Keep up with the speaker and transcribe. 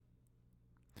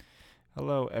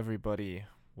Hello, everybody.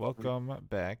 Welcome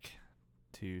back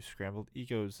to Scrambled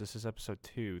Egos. This is episode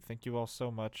 2. Thank you all so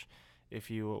much. If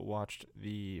you watched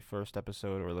the first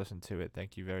episode or listened to it,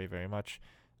 thank you very, very much.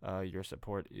 Your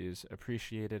support is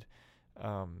appreciated.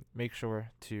 Make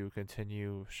sure to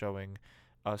continue showing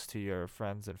us to your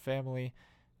friends and family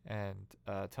and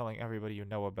telling everybody you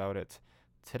know about it.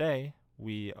 Today,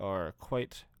 we are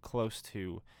quite close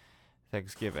to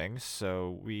Thanksgiving,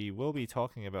 so we will be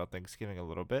talking about Thanksgiving a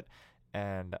little bit.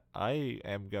 And I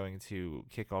am going to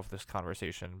kick off this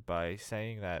conversation by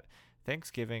saying that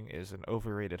Thanksgiving is an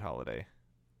overrated holiday.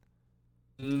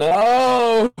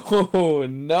 No,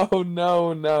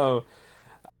 no.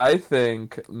 I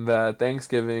think that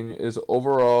Thanksgiving is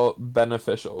overall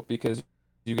beneficial because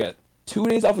you get 2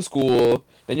 days off of school,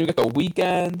 then you get the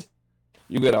weekend,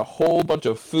 you get a whole bunch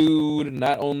of food,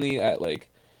 not only at like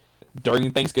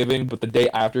during Thanksgiving, but the day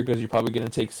after because you're probably gonna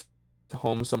take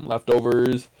home some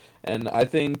leftovers. And I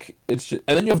think and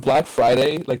then you have Black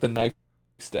Friday, like the next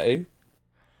day.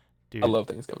 I Dude, love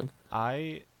Thanksgiving.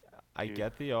 I I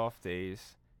get the off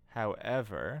days.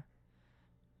 However,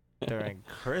 during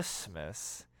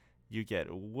Christmas, you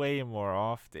get way more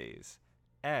off days.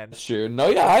 And That's true. No,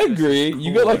 yeah, I Christmas is agree.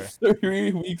 You get like cooler.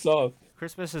 3 weeks off.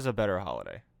 Christmas is a better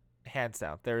holiday. Hands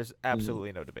down. There's Mm.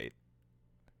 absolutely no debate.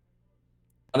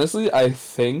 Honestly, I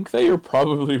think that you're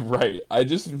probably right. I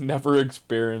just never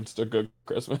experienced a good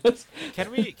Christmas. Can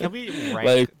we rank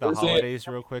Like, the personally, holidays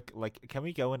real quick? Like, can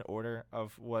we go in order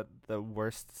of what the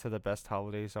worst to the best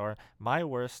holidays are? My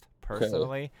worst, okay.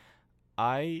 personally,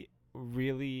 I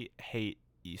really hate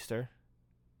Easter.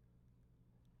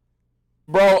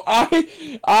 Bro,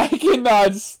 I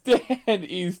cannot stand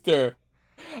Easter.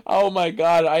 Oh my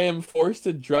God, I am forced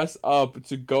to dress up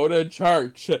to go to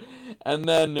church. And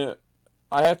then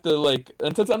I have to like,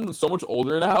 and since I'm so much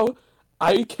older now,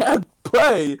 I can't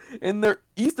pray in their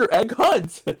Easter egg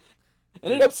hunt.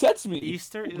 And it Dude, upsets me.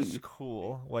 Easter is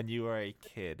cool when you are a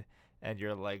kid and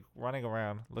you're like running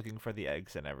around looking for the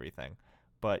eggs and everything.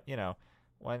 But,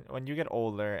 when you get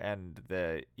older and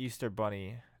the Easter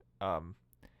bunny um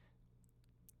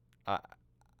I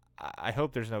I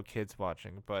hope there's no kids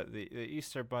watching, but the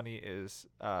Easter bunny is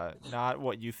not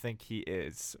what you think he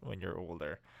is when you're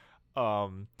older.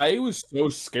 Um I was so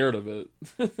scared of it.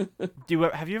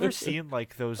 have you ever seen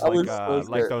like those I was so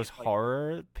like scared. those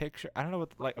horror picture? I don't know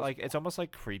what like it's almost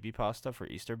like creepypasta for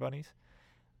Easter bunnies.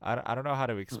 I don't know how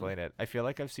to Hmm. explain it. I feel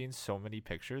like I've seen so many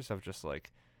pictures of just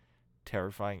like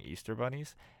terrifying Easter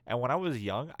bunnies. And when I was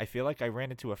young, I feel like I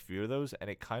ran into a few of those and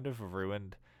it kind of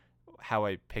ruined how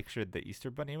I pictured the Easter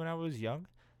bunny when I was young.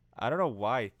 I don't know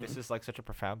why this is like such a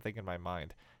profound thing in my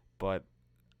mind, but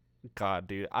God,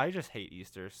 dude, I just hate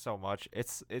Easter so much.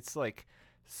 It's like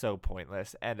so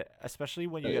pointless, and especially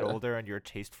when you get Yeah, older and your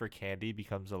taste for candy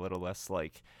becomes a little less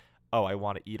like, oh, I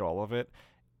want to eat all of it.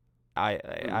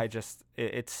 I just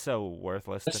it's so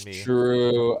worthless to that's me.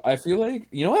 true. I feel like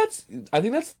I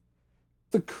think that's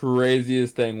the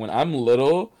craziest thing. When I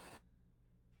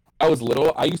was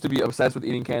little, I used to be obsessed with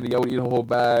eating candy. I would eat a whole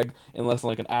bag in less than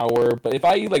like an hour. But if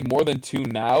I eat like more than two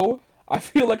now, I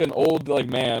feel like an old like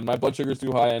man. My blood sugar's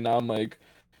too high, and now I'm like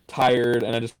tired,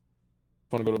 and I just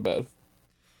want to go to bed.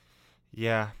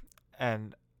 Yeah,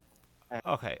 and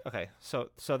okay. So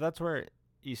that's where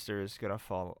Easter is gonna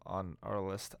fall on our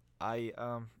list.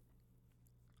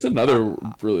 It's another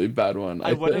I really bad one, I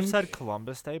I would have said think.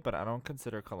 Columbus Day, but I don't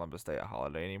consider Columbus Day a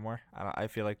holiday anymore. I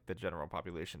feel like the general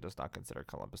population does not consider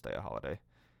Columbus Day a holiday.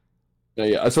 Yeah,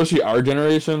 yeah, especially our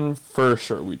generation, for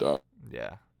sure we don't.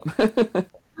 Yeah,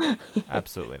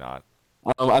 absolutely not.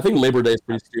 I think Labor Day is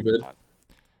pretty stupid.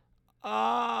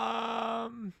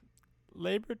 Um,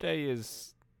 Labor Day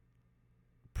is,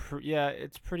 yeah,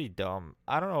 it's pretty dumb.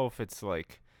 I don't know if it's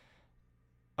like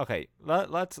okay.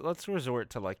 Let's resort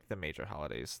to like the major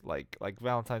holidays, like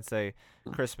Valentine's Day,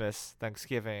 Christmas,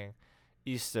 Thanksgiving,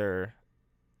 Easter,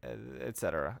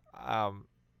 etc.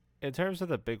 In terms of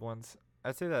the big ones,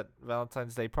 I'd say that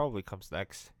Valentine's Day probably comes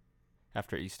next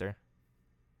after Easter.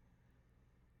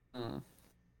 Mm.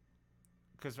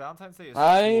 Because Valentine's Day is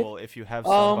I cool if you have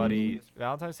um somebody.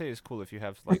 Valentine's Day is cool if you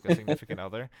have like a significant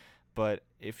other, but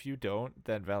if you don't,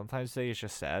 then Valentine's Day is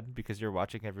just sad because you're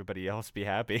watching everybody else be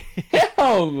happy.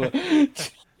 damn,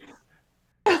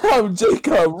 damn,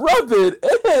 Jacob, rub it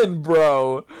in,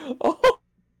 bro. Oh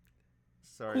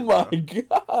Sorry, my bro.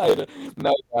 God.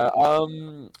 No, yeah,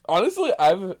 honestly,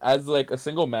 I've as like a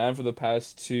single man for the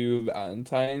past two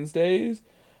Valentine's days,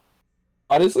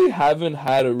 honestly haven't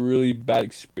had a really bad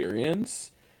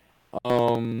experience.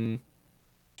 Um,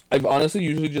 I've honestly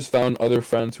usually just found other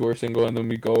friends who are single, and then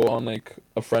we go on like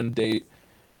a friend date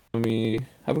and we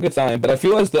have a good time. But I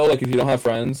feel as though like if you don't have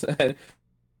friends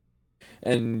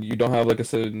and you don't have like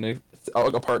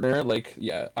like a partner, like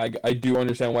yeah, I do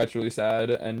understand why it's really sad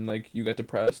and like you get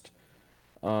depressed.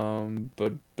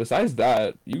 But besides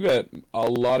that, you get a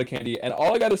lot of candy. And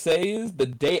all I gotta say is the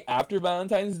day after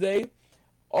Valentine's Day,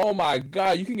 oh my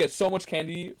God, you can get so much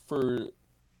candy for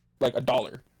like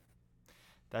 $1.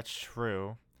 That's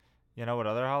true. You know what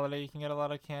other holiday you can get a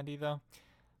lot of candy though?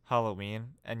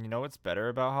 Halloween. And you know what's better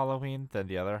about Halloween than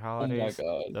the other Oh my holidays?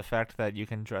 God. The fact that you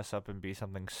can dress up and be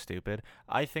something stupid.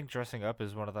 I think dressing up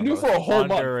is one of the You do for most a whole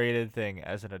month. underrated thing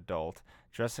as an adult.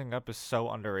 Dressing up is so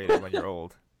underrated when you're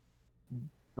old.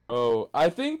 Oh, I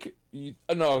think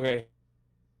no, okay.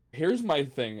 Here's my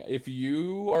thing. If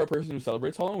you are a person who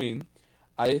celebrates Halloween,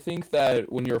 I think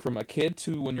that when you're from a kid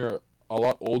to when you're a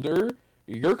lot older,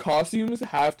 your costumes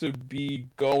have to be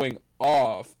going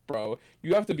off, bro.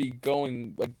 You have to be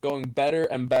going better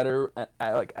and better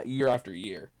like year after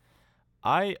year.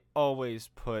 I always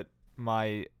put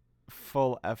my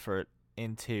full effort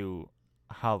into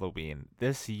Halloween.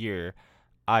 This year,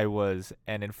 I was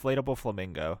an inflatable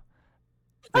flamingo.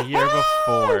 The year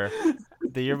before,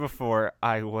 the year before,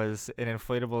 I was an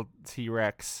inflatable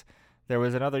T-Rex. There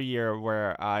was another year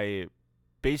where I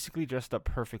basically dressed up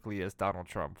perfectly as Donald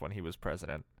Trump when he was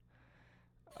president.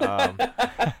 Um,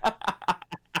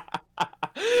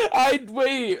 I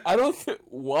wait. I don't.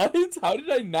 What? How did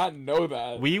I not know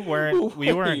that? we weren't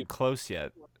Wait. close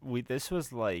yet. We this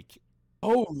was like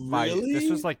Oh, this was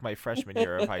really? like my freshman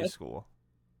year of high school.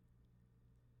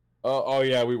 Oh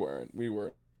yeah, we weren't. We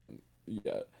weren't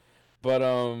yet. But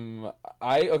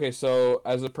I okay. So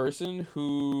as a person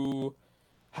who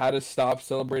had to stop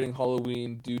celebrating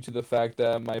Halloween due to the fact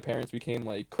that my parents became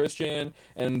like Christian,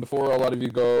 and before a lot of you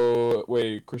go,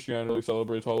 wait, Christianity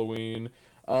celebrates Halloween.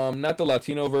 Not the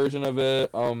Latino version of it.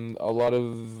 A lot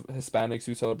of Hispanics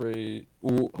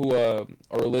who are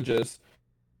religious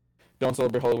don't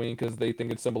celebrate Halloween because they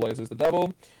think it symbolizes the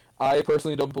devil. I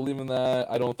personally don't believe in that.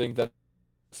 I don't think that's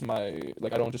my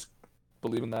like. I don't just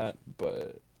believe in that.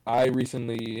 But I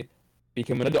recently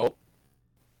became an adult,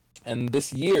 and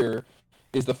this year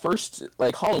is the first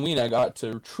like Halloween I got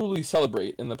to truly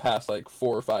celebrate in the past like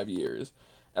 4 or 5 years.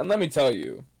 And let me tell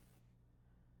you,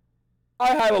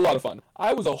 I had a lot of fun.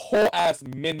 I was a whole ass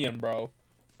minion, bro.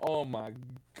 Oh my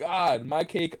God, my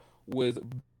cake was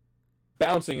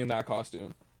bouncing in that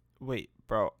costume. Wait,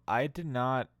 bro, I did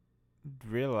not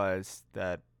realize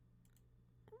that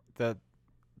the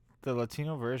the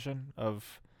Latino version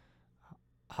of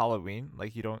Halloween,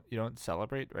 like you don't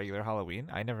celebrate regular Halloween.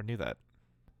 I never knew that.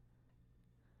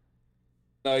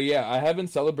 Yeah, I haven't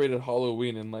celebrated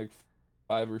Halloween in like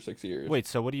 5 or 6 years. Wait,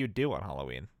 so what do you do on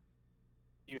Halloween?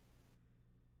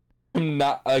 I'm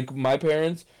not like my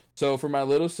parents. So for my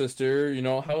little sister, you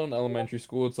know how in elementary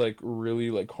school it's like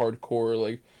really like hardcore,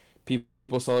 like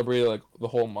people celebrate like the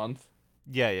whole month.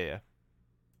 Yeah, yeah, yeah.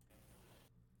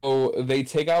 So they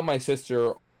take out my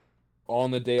sister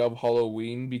on the day of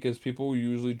Halloween because people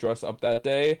usually dress up that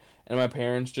day, and my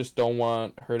parents just don't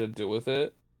want her to deal with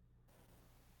it.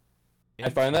 I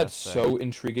find that Interesting. so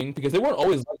intriguing because they weren't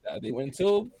always like that. They went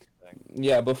until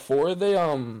yeah, before they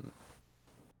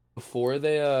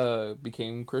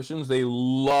became Christians, they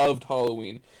loved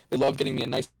Halloween. They loved getting me a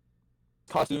nice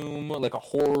costume, like a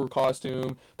horror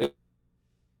costume. They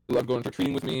loved going trick or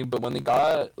treating with me. But when they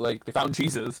got like they found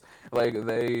Jesus, like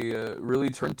they really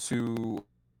turned to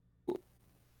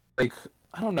like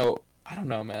I don't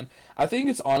know, man. I think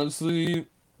it's honestly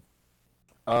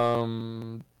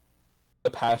um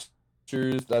the pastors.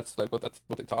 That's what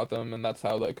they taught them, and that's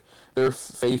how like their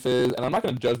faith is. And I'm not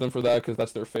gonna judge them for that because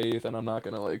that's their faith, and I'm not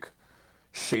gonna like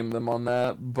shame them on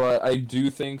that. But I do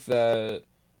think that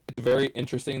it's very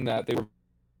interesting that they were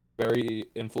very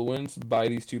influenced by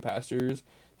these two pastors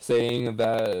saying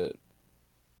that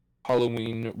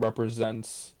Halloween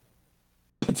represents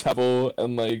the devil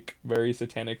and like very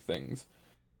satanic things.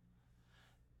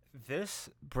 This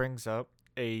brings up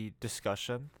a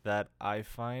discussion that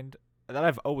I've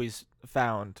always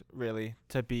found really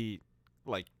to be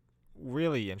like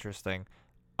really interesting.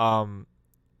 Um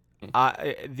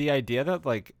the idea that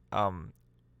like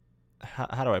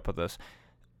how do I put this?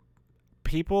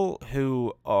 People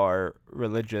who are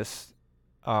religious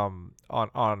on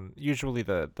usually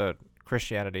the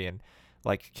Christianity and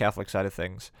like Catholic side of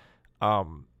things,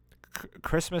 um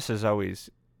Christmas is always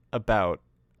about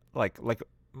like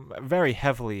very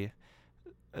heavily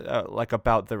like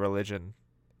about the religion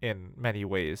in many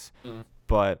ways, Mm.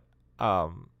 but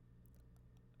um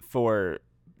for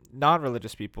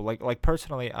non-religious people, like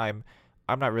personally, I'm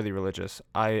not really religious.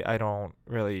 I don't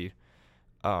really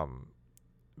um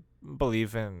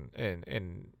believe in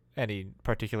any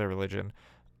particular religion.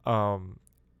 Um,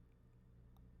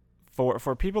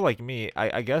 for people like me,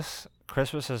 I guess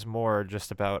Christmas is more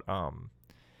just about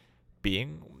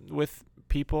being with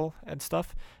people and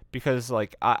stuff because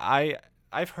like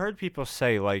I've heard people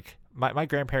say like my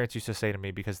grandparents used to say to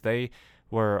me because they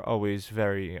were always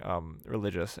very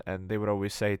religious and they would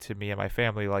always say to me and my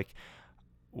family like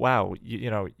wow you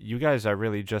know you guys are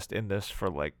really just in this for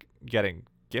like getting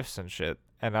gifts and shit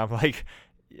and I'm like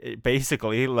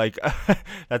basically like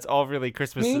that's all really I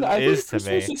Christmas mean, I is think to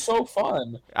Christmas me. is so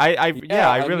fun. I yeah, Yeah,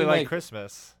 I I really mean, like like,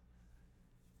 Christmas.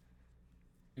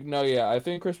 no, yeah, I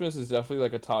think Christmas is definitely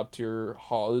like a top tier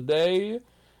holiday.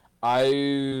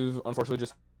 I've unfortunately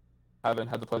just haven't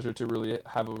had the pleasure to really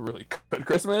have a really good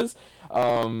Christmas.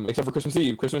 Except for Christmas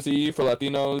Eve. Christmas Eve for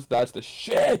Latinos, that's the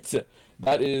shit.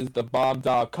 That is the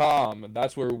bomb.com.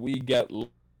 That's where we get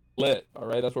lit, all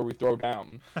right? That's where we throw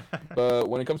down. But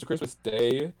when it comes to Christmas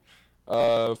Day,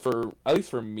 for at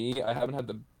least for me, I haven't had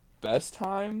the best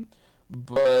time,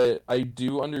 but I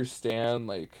do understand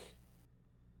like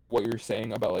what you're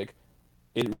saying about like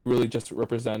it really just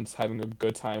represents having a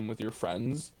good time with your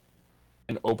friends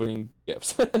and opening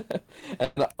gifts.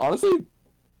 And honestly,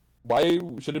 why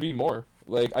should it be more?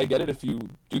 Like, I get it if you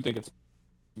do think it's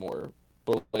more,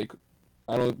 but like,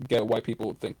 I don't get why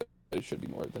people think that it should be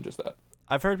more than just that.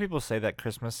 I've heard people say that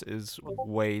Christmas is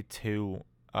way too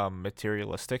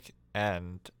materialistic,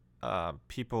 and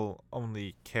people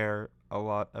only care a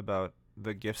lot about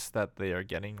the gifts that they are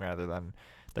getting rather than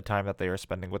the time that they are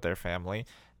spending with their family.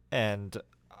 And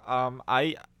um,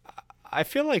 I I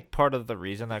feel like part of the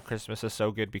reason that Christmas is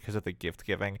so good because of the gift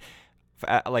giving.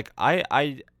 Like I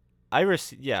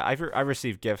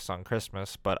receive gifts on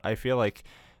Christmas, but I feel like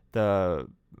the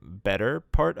better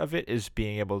part of it is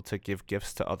being able to give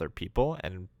gifts to other people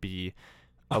and be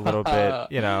a little bit, I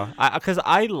you know, because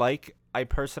I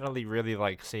personally really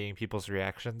like seeing people's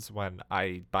reactions when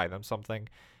I buy them something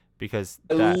because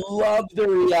love the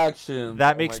reactions.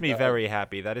 that Oh my makes me God. very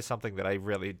happy. That is something that I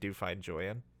really do find joy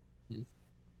in.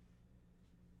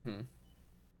 Hmm.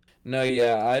 No,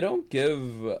 yeah, I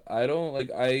don't like,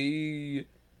 I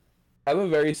have a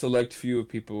very select few of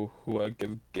people who I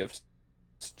give gifts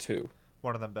to,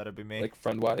 One of them better be me. like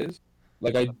friend wise.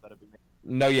 Like,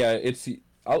 no, yeah,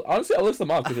 honestly, I'll list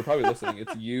them off because they're probably listening.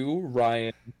 It's you,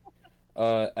 Ryan,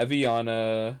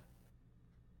 Eviana,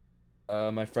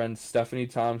 my friend Stephanie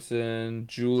Thompson,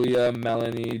 Julia,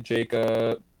 Melanie,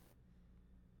 Jacob,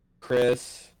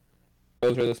 Chris.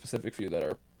 Those are the specific few that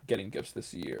are getting gifts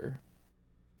this year.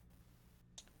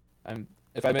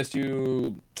 If I missed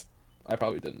you, I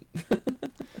probably didn't.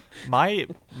 My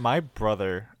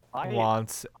brother I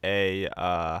wants a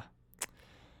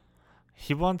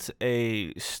he wants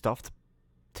a stuffed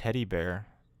teddy bear,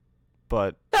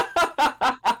 but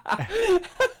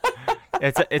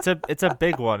it's a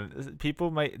big one.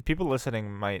 People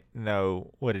listening might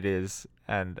know what it is,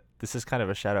 and this is kind of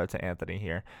a shout out to Anthony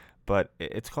here, but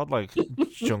it's called like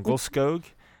Jungle Skog,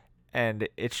 and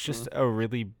it's just a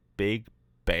really big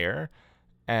bear,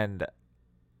 and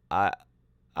I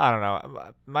I don't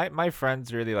know. My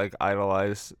friends really like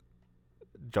idolize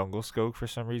Jungle Skog for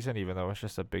some reason, even though it's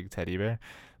just a big teddy bear.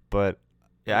 But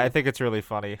yeah, I think it's really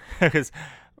funny because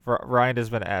Ryan has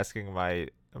been asking my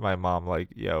mom like,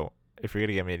 "Yo, if you're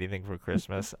gonna get me anything for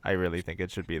Christmas, I really think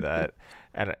it should be that."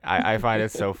 And I find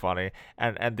it so funny.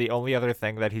 And the only other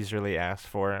thing that he's really asked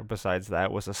for besides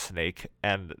that was a snake,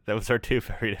 and those are two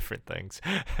very different things.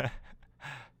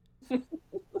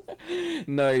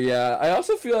 No, yeah. I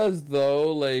also feel as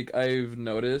though like I've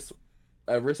noticed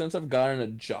ever since I've gotten a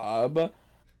job,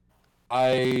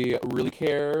 I really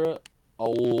care a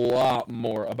lot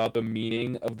more about the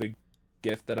meaning of the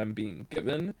gift that I'm being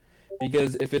given.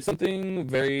 Because if it's something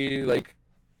very like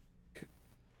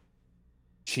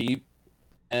cheap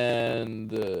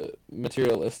and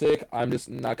materialistic, I'm just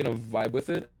not gonna vibe with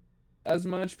it as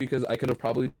much because I could have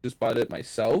probably just bought it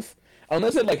myself.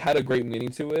 Unless it like had a great meaning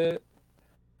to it,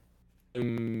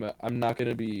 I'm not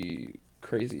gonna be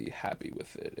crazy happy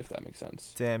with it, if that makes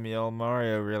sense. Damn, yo,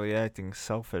 Mario really acting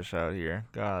selfish out here.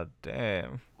 God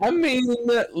damn. I mean,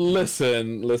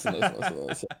 listen.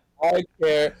 I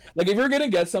care. Like, if you're gonna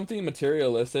get something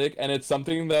materialistic and it's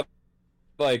something that,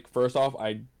 like, first off,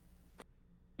 I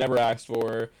never asked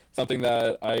for, something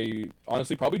that I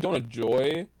honestly probably don't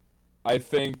enjoy, I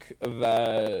think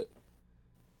that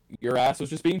your ass was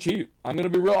just being cheap. I'm gonna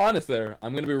be real honest there.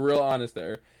 I'm gonna be real honest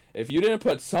there. If you didn't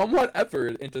put somewhat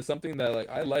effort into something that, like,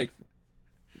 I like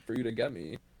for you to get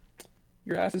me,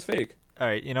 your ass is fake. All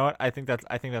right, you know what? I think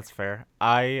that's fair.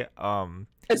 I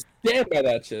stand by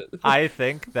that shit. I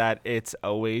think that it's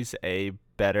always a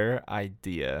better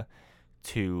idea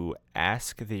to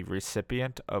ask the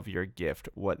recipient of your gift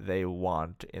what they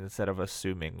want instead of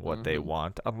assuming what they Mm-hmm.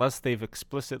 want, unless they've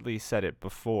explicitly said it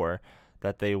before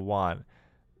that they want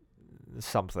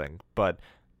something. But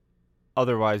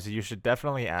otherwise, you should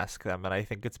definitely ask them, and I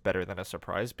think it's better than a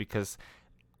surprise because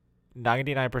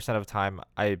 99% of the time,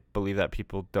 I believe that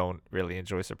people don't really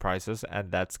enjoy surprises,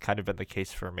 and that's kind of been the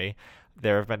case for me.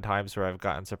 There have been times where I've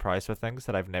gotten surprised with things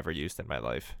that I've never used in my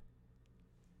life.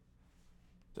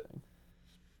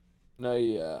 No,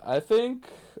 yeah. I think,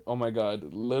 oh my God,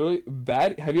 literally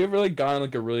bad. Have you ever like gotten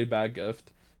like a really bad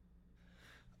gift?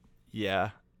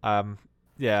 Yeah. Um,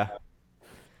 yeah.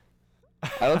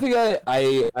 I don't think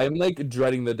I'm like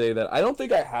dreading the day that I don't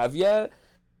think I have yet.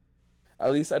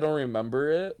 At least I don't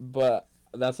remember it, but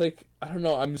that's like I don't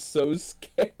know, I'm so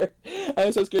scared.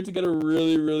 I'm so scared to get a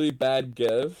really, really bad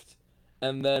gift.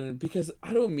 And then because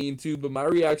I don't mean to, but my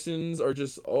reactions are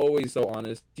just always so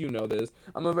honest. You know this.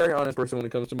 I'm a very honest person when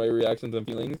it comes to my reactions and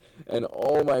feelings. And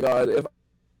oh my God, if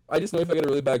I just know if I get a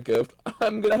really bad gift,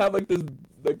 I'm gonna have like this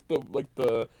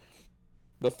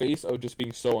the face of just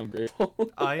being so ungrateful.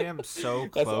 I am so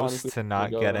That's close honestly to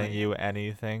what's not gonna getting you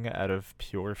anything out of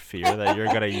pure fear that you're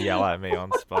gonna yell at me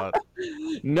on spot.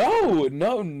 No,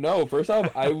 no, no. First off,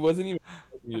 I wasn't even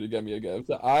expecting you to get me a gift.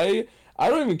 I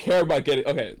don't even care about getting.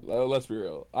 Okay, let's be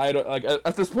real. I don't like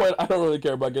at this point. I don't really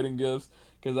care about getting gifts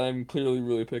because I'm clearly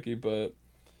really picky. But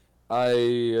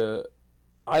I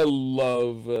I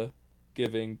love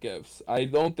giving gifts. I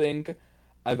don't think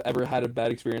I've ever had a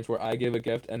bad experience where I gave a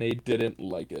gift and they didn't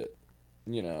like it.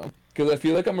 You know, because I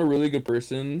feel like I'm a really good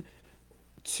person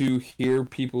to hear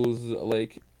people's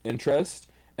like interest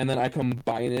and then I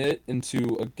combine it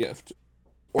into a gift.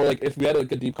 Or like if we had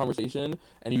like a deep conversation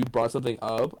and you brought something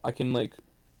up, I can like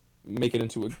make it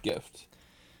into a gift.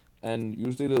 And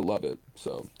usually they love it.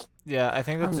 So Yeah, I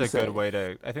think I'm that's a just good saying. way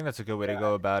to I think that's a good way to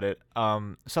go about it.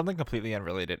 Something completely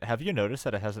unrelated. Have you noticed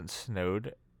that it hasn't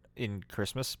snowed in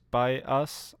Christmas by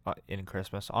us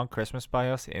on Christmas by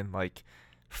us in like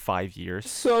 5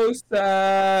 years? So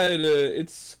sad.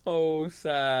 It's so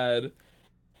sad.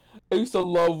 I used to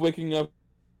love waking up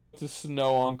to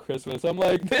snow on Christmas. I'm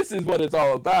like, this is what it's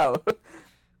all about.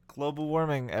 Global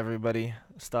warming, everybody.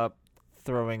 Stop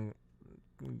throwing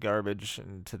garbage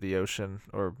into the ocean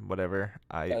or whatever.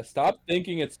 I Yeah, stop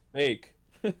thinking it's fake.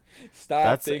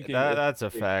 Stop That's thinking that it's that's a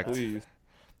fake, fact. please.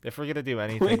 If we're gonna do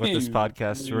anything with this Please,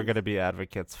 podcast, we're please. gonna be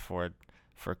advocates for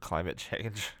climate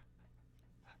change.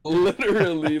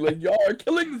 Literally, like y'all are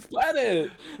killing this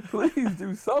planet. Please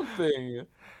do something.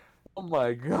 Oh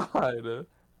my God.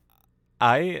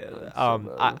 I That's so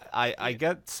bad. I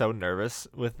get so nervous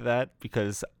with that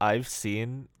because I've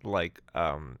seen like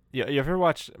you ever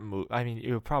watched I mean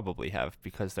you probably have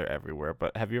because they're everywhere,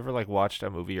 but have you ever like watched a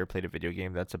movie or played a video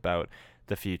game that's about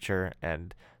the future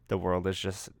and the world is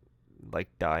just like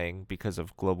dying because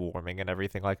of global warming and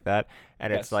everything like that,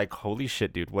 and it's Yes. like holy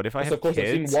shit, dude, what if I Yes, have of course I've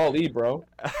seen kids? Wall-E, bro.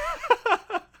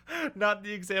 Not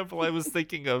the example I was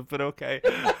thinking of, but okay.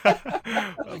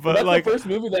 But But that's the like, first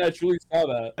movie that I truly saw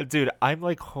that. dude, I'm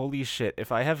like, holy shit!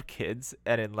 If I have kids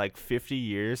and in like 50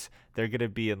 years they're gonna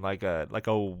be in like a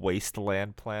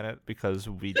wasteland planet because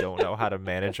we don't know how to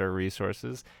manage our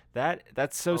resources,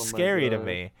 that's so Oh my scary to God.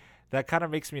 me. That kind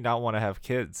of makes me not want to have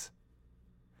kids.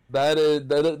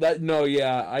 That no,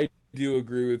 yeah, I do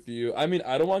agree with you. I mean,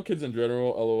 I don't want kids in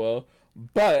general, LOL.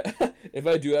 But if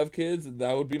I do have kids,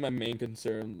 that would be my main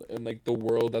concern in like the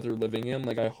world that they're living in.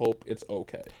 Like I hope it's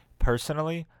okay.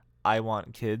 Personally, I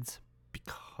want kids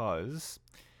because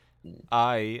Mm,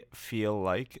 I feel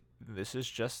like this is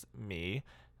just me.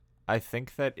 I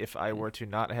think that if I mm. were to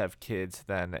not have kids,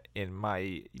 then in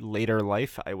my later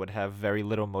life, I would have very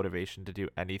little motivation to do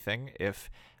anything if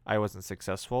I wasn't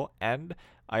successful. And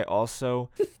I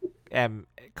also am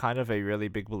kind of a really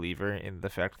big believer in the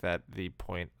fact that the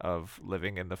point of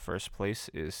living in the first place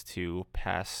is to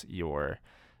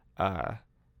uh,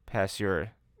 pass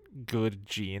your good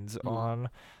genes Mm. on.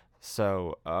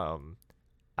 So,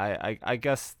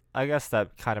 I guess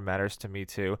that kind of matters to me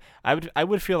too. I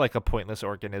would feel like a pointless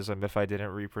organism if I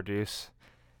didn't reproduce.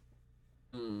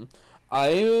 Mm. I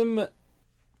am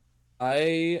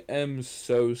I am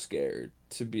so scared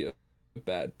to be a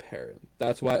bad parent.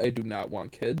 That's why I do not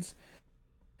want kids.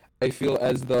 I feel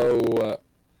as though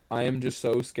I am just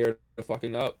so scared of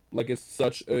fucking up. Like it's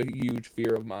such a huge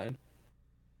fear of mine.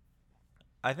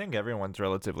 I think everyone's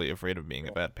relatively afraid of being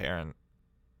a bad parent.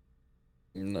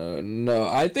 No, no.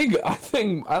 I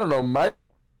don't know. My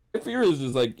fear is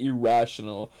just like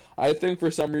irrational. I think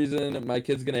for some reason my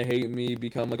kid's gonna hate me,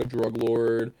 become like a drug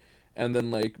lord, and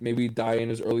then like maybe die in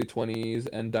his early 20s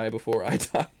and die before I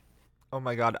die. Oh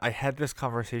my god, I had this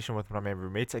conversation with one of my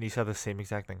roommates and he said the same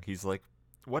exact thing. He's like,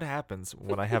 "What happens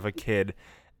when I have a kid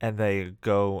and they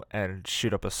go and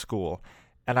shoot up a school?"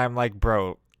 And I'm like,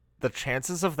 "Bro, the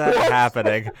chances of that What?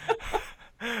 happening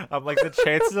I'm like the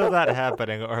chances of that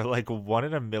happening are like 1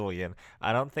 in a million.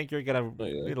 I don't think you're gonna Oh,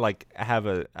 yeah. like have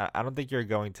a. I don't think you're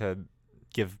going to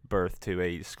give birth to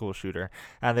a school shooter.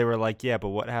 And they were like, yeah, but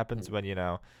what happens when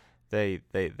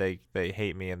they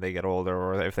hate me and they get older,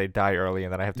 or if they die early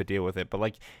and then I have to deal with it. But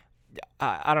like,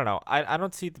 I don't know. I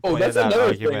don't see the Oh, point in that's that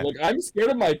another thing. argument. Like, I'm scared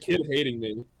of my kid hating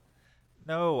me.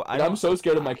 No, I Like, I'm don't. so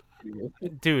scared of my kid hating me.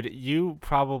 Dude, you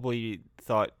probably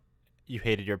thought you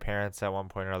hated your parents at one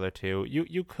point or another too.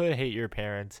 You could hate your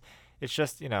parents. It's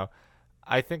just,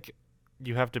 I think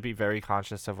you have to be very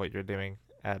conscious of what you're doing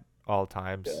at all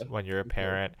times Yeah, when you're a for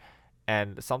sure. parent.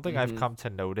 And something I've Mm-hmm. come to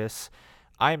notice,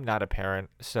 I'm not a parent,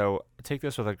 so take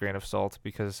this with a grain of salt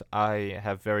because I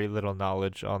have very little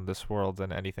knowledge on this world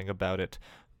and anything about it.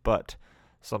 But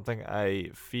something I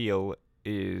feel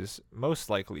is most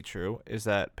likely true is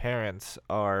that parents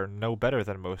are no better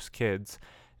than most kids,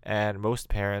 and most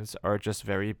parents are just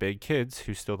very big kids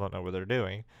who still don't know what they're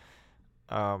doing.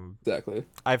 Um, Exactly.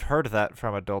 I've heard that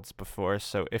from adults before,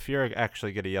 so if you're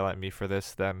actually going to yell at me for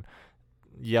this, then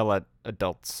yell at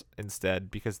adults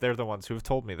instead because they're the ones who've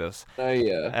told me this.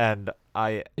 Yeah. And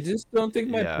I just don't think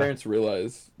my yeah. parents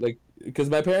realize, like, because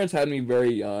my parents had me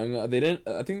very young. They didn't,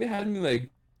 I think they had me like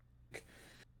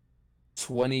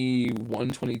 21,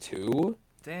 22.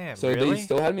 Damn, So they really?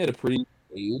 still had me at a pretty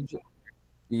age.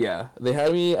 Yeah, they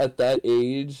had me at that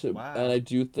age, and Wow. I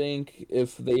do think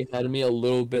if they had me a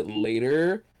little bit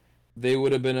later, they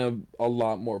would have been a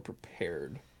lot more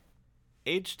prepared.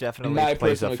 Age In definitely my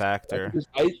plays a personal experience, factor. because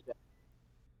I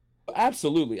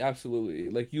absolutely, absolutely,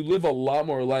 like you live a lot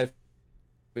more life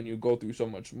and you go through so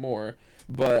much more.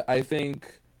 But I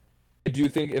do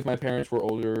think if my parents were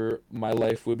older, my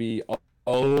life would be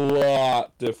a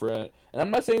lot different. And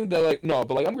I'm not saying that like no,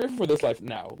 but like I'm grateful for this life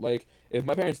now. Like if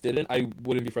my parents didn't, I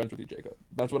wouldn't be friends with you, Jacob.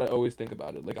 That's what I always think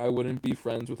about it. Like I wouldn't be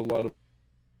friends with a lot of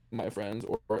my friends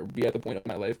or be at the point of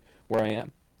my life where I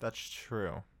am. That's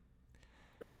true.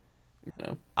 You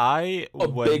know, I a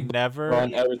would big never,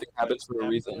 run. Everything happens for a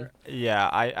reason. yeah,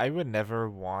 I would never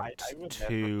want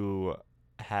to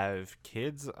have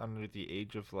kids under the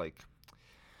age of like,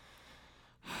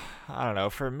 I don't know.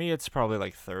 For me, it's probably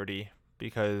like 30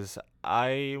 because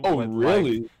I Oh, would like,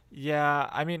 really? yeah,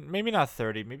 I mean, maybe not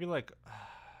 30, maybe like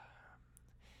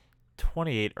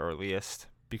 28 earliest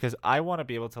because I want to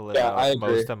be able to live Yeah, I out agree.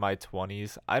 most of my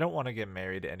 20s. I don't want to get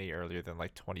married any earlier than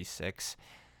like 26.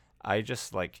 I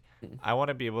just like I want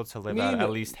to be able to I live out mean, at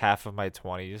least half of my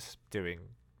 20s doing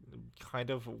kind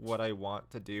of what I want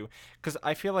to do cuz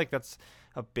I feel like that's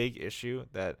a big issue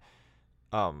that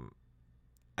um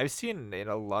I've seen in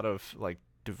a lot of like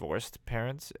divorced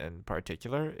parents in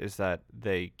particular is that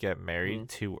they get married mhm,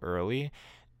 too early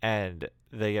and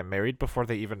they get married before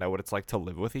they even know what it's like to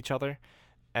live with each other,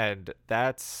 and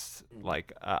that's mhm.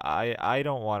 like I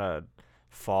don't want to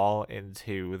fall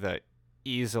into the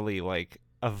easily like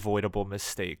avoidable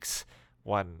mistakes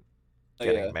when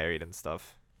getting Yeah. married and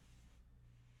stuff.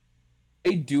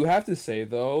 I do have to say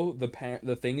though,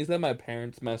 the thing is that my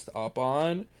parents messed up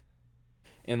on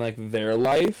in like their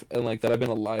life and like that I've been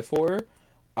alive for,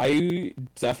 I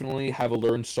definitely have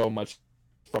learned so much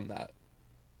from that.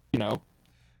 You know,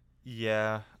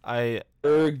 Yeah, I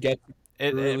or get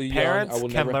it really young. I parents will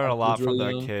can never learn have a lot kids from really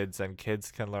their young. kids and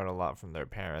kids can learn a lot from their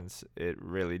parents. It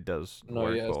really does No,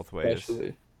 work yes, both ways.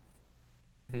 especially.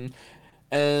 Mhm.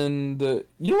 And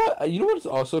you know what? You know what's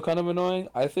also kind of annoying?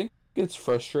 I think it's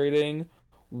frustrating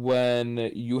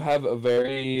when you have a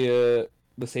very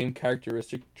the same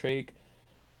characteristic trait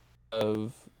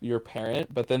of your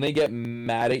parent, but then they get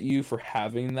mad at you for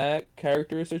having that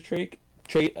characteristic trait,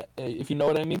 if you know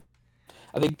what I mean.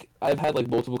 I think I've had like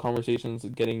multiple conversations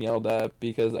getting yelled at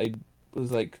because I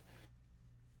was like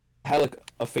had like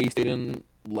a face they didn't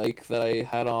like that I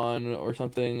had on or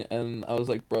something, and I was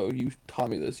like, bro, you taught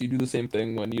me this. You do the same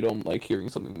thing when you don't like hearing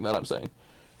something that I'm saying.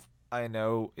 I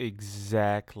know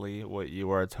exactly what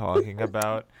you are talking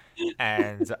about,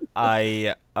 and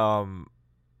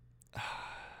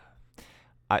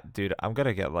dude, I'm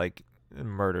gonna get like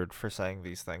murdered for saying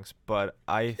these things, but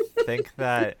I think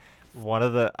that one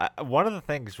of the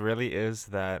things really is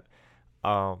that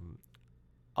um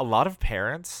a lot of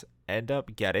parents end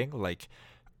up getting like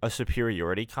a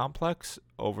superiority complex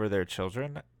over their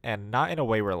children, and not in a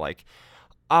way where like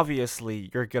obviously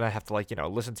you're gonna have to like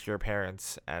listen to your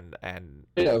parents and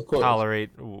Yeah, of course.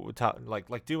 tolerate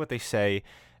like do what they say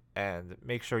and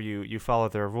make sure you follow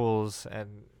their rules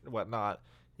and whatnot,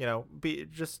 be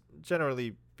just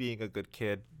generally being a good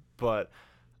kid, but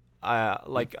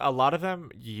like a lot of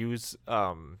them use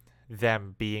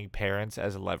them being parents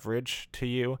as leverage to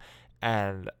you,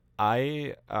 and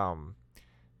I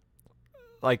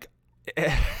like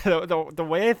the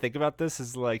way I think about this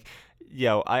is like,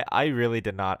 yo, I really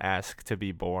did not ask to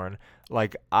be born.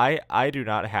 Like I do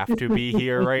not have to be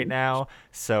here right now.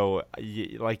 So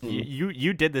Mm.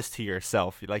 you did this to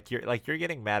yourself. You're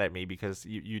getting mad at me because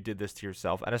you did this to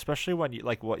yourself. And especially when you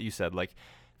like what you said, like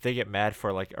they get mad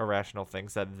for like irrational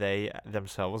things that they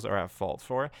themselves are at fault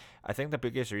for. I think the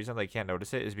biggest reason they can't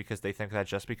notice it is because they think that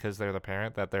just because they're the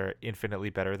parent that they're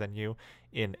infinitely better than you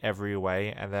in every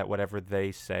way, and that whatever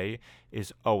they say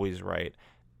is always right.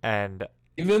 And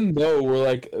Even though we're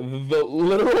like the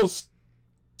literal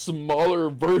smaller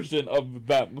version of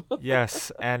them.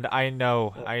 yes, and I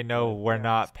know we're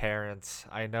not parents.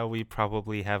 I know we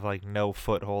probably have like no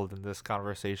foothold in this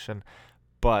conversation,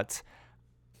 but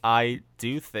I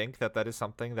do think that that is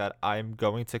something that I'm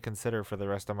going to consider for the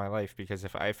rest of my life, because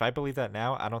if I believe that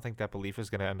now, I don't think that belief is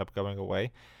going to end up going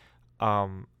away.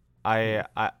 Um I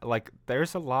like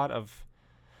there's a lot of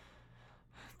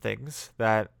things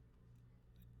that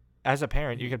as a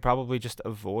parent you could probably just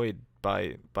avoid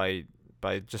by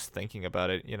just thinking about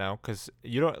it, you know, because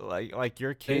you don't like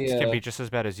your kids can Yeah, be just as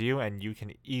bad as you, and you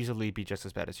can easily be just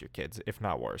as bad as your kids, if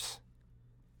not worse.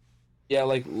 yeah,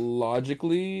 like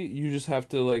logically, you just have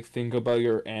to like think about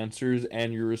your answers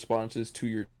and your responses to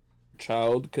your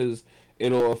child because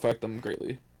it'll affect them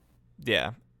greatly.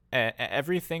 Yeah.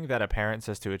 Everything that a parent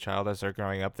says to a child as they're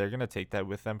growing up, they're gonna take that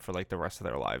with them for like the rest of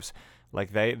their lives.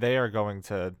 Like they are going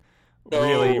to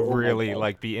really No, oh my really God.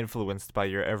 like be influenced by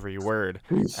your every word,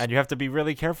 and you have to be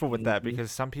really careful with that Mhm.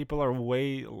 because some people are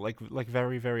way like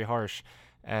very very harsh,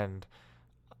 and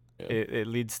Yeah, it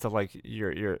leads to like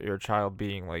your child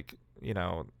being like, you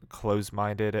know, closed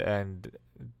minded, and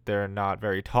they're not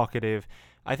very talkative.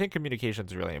 I think communication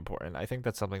is really important. I think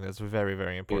that's something that's very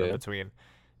very important yeah, between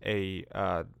a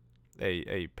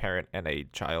a parent and a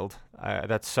child.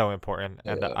 That's so important,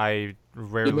 and yeah. I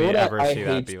You know rarely what ever I see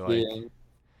that hate be like, seeing?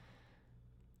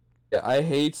 Yeah, I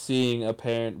hate seeing a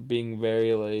parent being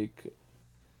very like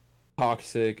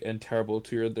toxic and terrible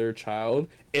to their child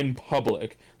in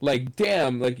public. Like,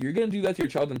 damn, like you're gonna do that to your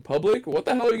child in public? What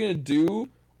the hell are you gonna do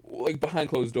like behind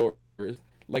closed doors?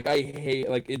 Like I hate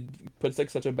like it puts like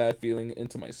such a bad feeling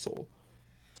into my soul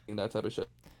seeing that type of shit.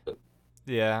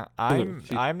 yeah,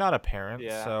 She, I'm not a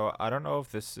parent, so I don't know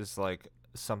if this is like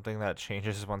something that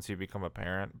changes once you become a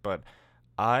parent, but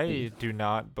I do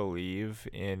not believe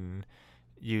in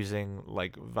using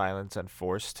like violence and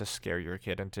force to scare your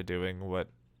kid into doing what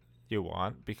you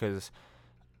want, because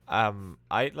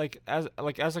I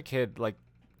like as a kid, like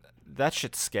that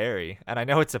shit's scary, and I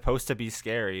know it's supposed to be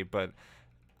scary, but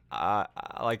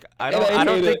like and I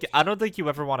hate it. I don't think you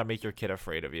ever want to make your kid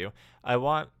afraid of you. I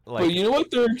want But like, you know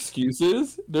what their excuse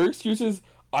is? Their excuse is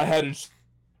I had it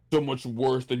so much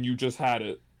worse than you just had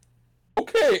it.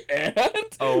 Okay, and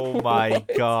oh my what?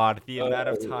 god, the amount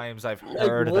of Uh, times I've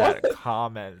like heard what? that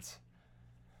comment,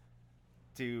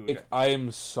 dude. Like I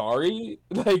am sorry.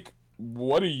 Like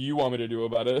what do you want me to do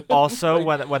about it? Also, Like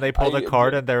when they pull the I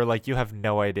card and they're like, "You have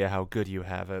no idea how good you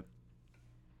have it."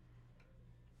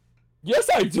 yes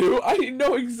I do. I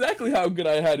know exactly how good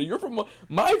I had it. You're from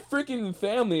my freaking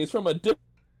family is from a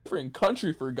different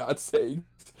country for God's sake.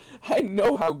 I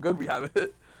know how good we have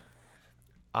it.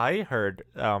 I heard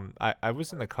I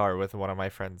was in the car with one of my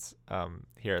friends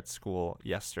here at school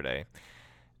yesterday,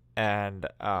 and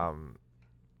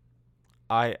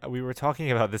I we were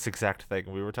talking about this exact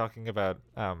thing. We were talking about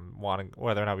wanting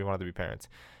whether or not we wanted to be parents,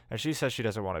 and she says she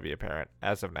doesn't want to be a parent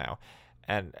as of now,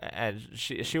 and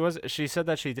she said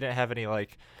that she didn't have any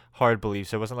like hard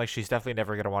beliefs. It wasn't like she's definitely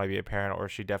never gonna want to be a parent, or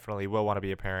she definitely will want to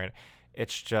be a parent.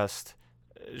 It's just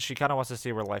she kind of wants to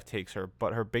see where life takes her.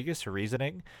 But her biggest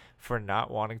reasoning for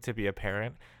not wanting to be a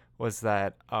parent was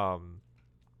that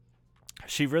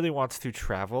she really wants to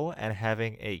travel, and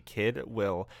having a kid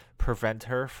will prevent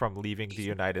her from leaving the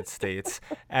United States.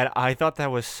 And I thought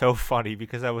that was so funny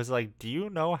because I was like, do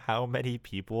you know how many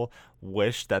people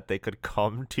wish that they could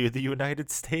come to the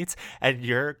United States, and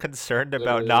you're concerned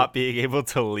about Literally. not being able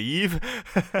to leave?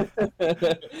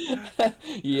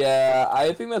 Yeah,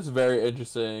 I think that's very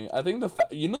interesting. I think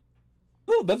you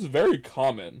know that's very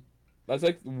common. That's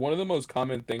like one of the most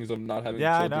common things of not having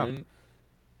Yeah, I know. children.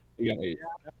 Yeah,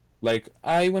 like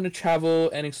I want to travel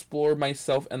and explore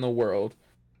myself and the world.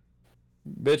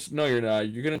 Bitch, no, you're not.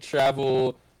 You're gonna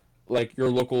travel like your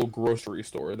local grocery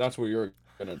store. That's what you're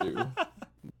gonna do.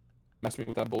 Mess me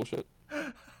with that bullshit.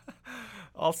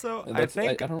 Also, And that's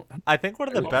I don't I think one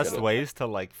of I the don't get best it. ways to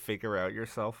like figure out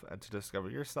yourself and to discover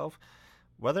yourself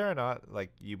whether or not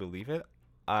like you believe it,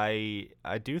 I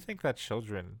do think that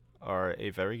children are a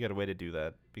very good way to do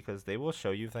that because they will show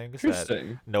you things that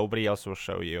Interesting. nobody else will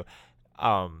show you.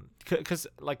 Cause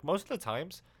like most of the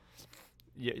times,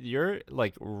 your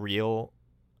like real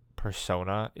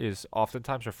persona is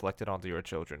oftentimes reflected onto your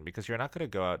children because you're not gonna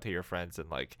go out to your friends and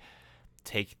like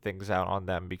take things out on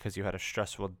them because you had a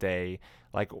stressful day.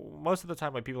 Like most of the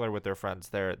time when people are with their friends,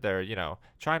 they're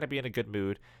trying to be in a good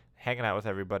mood, hanging out with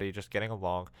everybody, just getting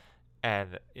along.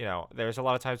 And there's a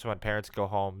lot of times when parents go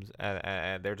home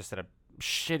and they're just in a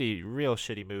real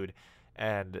shitty mood,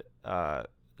 and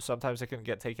sometimes it can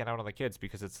get taken out on the kids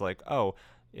because it's like, oh,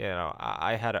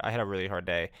 I had a really hard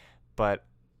day, but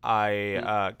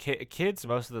kids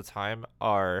most of the time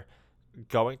are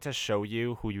going to show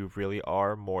you who you really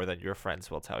are more than your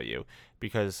friends will tell you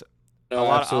because No,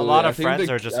 a absolutely. lot of friends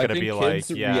are just I gonna think be kids' like,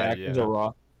 yeah, reactions are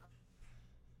raw.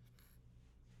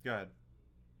 go ahead.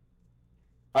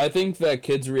 I think that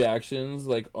kids' reactions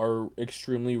like are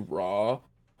extremely raw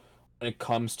when it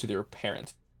comes to their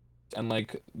parents, and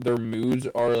like their moods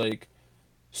are like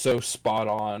so spot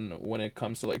on when it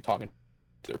comes to like talking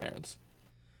to their parents.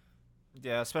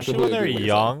 Yeah, I completely agree with what you're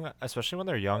saying. especially when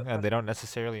they're young and they don't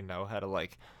necessarily know how to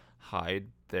like hide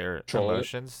their Control it.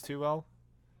 emotions too well.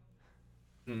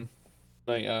 Mm.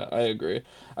 Like, I agree.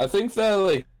 I think that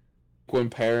like when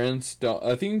parents don't,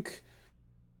 I think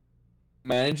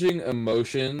managing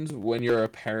emotions when you're a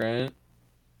parent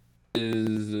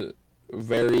is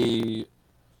very,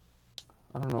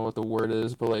 I don't know what the word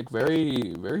is, but like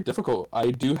very, very difficult.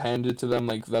 I do hand it to them.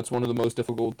 Like that's one of the most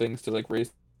difficult things to like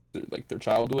raise like their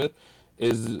child with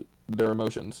is their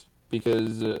emotions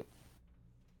because I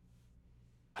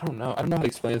don't know how to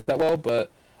explain it that well,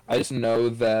 but I just know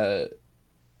that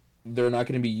they're not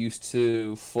going to be used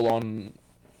to full on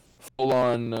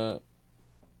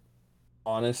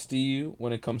honesty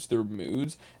when it comes to their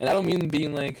moods. And I don't mean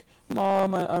being like,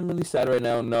 "Mom, I'm really sad right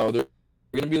now." No, they're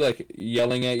gonna be like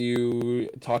yelling at you,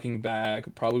 talking back.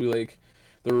 Probably like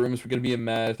the room's gonna be a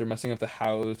mess. They're messing up the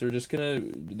house. They're just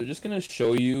gonna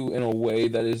show you in a way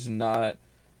that is not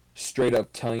straight up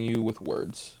telling you with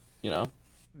words. You know?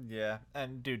 Yeah,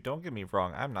 and dude, don't get me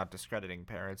wrong. I'm not discrediting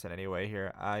parents in any way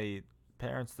here.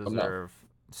 Parents No. deserve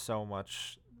so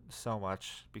much, so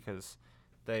much because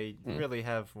they Mm. really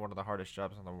have one of the hardest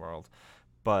jobs in the world.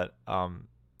 But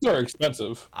They're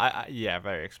expensive. yeah,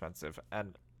 very expensive.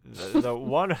 And the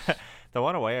one the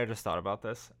one way I just thought about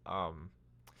this.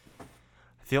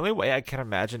 The only way I can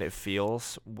imagine it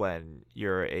feels when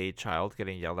you're a child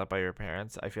getting yelled at by your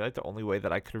parents, I feel like the only way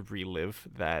that I could relive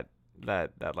that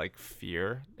like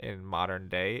fear in modern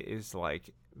day is like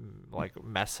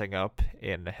messing up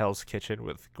in Hell's Kitchen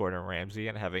with Gordon Ramsay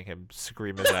and having him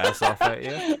scream his ass off at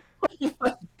you.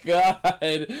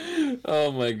 God.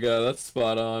 Oh my God, that's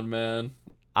spot on, man.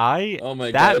 I Oh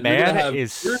my That God, you're gonna man have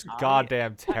is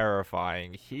goddamn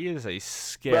terrifying. He is a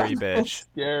scary that's bitch.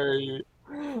 scary.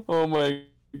 Oh my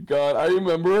God, I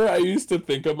remember I used to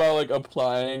think about like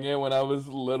applying it when I was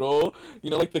little. You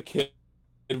know, like the kid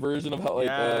version of how like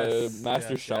Yes,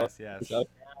 Master yes, Chef. yes, yes.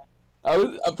 I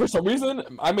was for some reason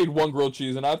I made one grilled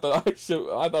cheese and I thought I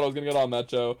was gonna get on that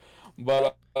show,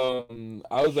 but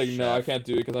I was like no I Chef. can't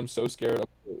do it because I'm so scared of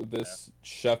this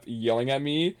chef yelling at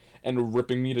me and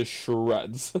ripping me to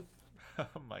shreds.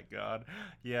 Oh my god.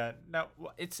 Yeah. Now,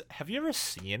 it's have you ever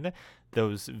seen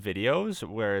those videos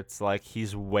where it's like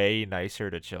he's way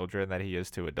nicer to children than he is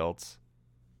to adults?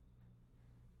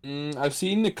 I've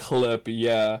seen the clip,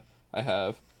 yeah, I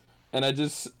have, and I'm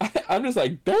just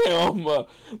like damn,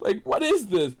 like what is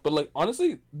this? But like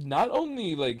honestly, not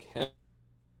only like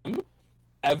him,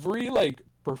 every like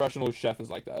professional chef is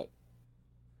like that.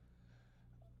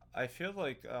 I feel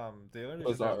like the only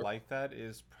reason they're Bizarre. like that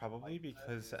is probably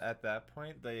because at that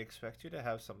point they expect you to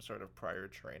have some sort of prior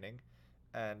training.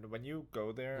 And when you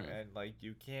go there Mm. and like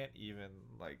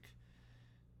like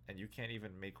you can't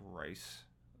even make rice,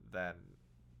 then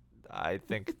I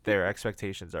think their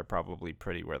expectations are probably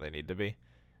pretty where they need to be.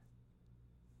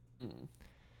 Mm.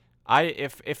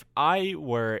 If I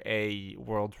were a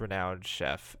world renowned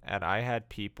chef and I had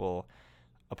people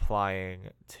applying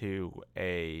to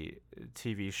a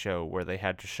TV show where they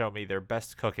had to show me their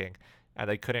best cooking and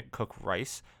they couldn't cook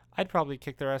rice, I'd probably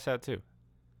kick their ass out too.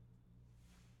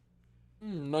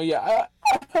 No, yeah,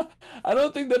 I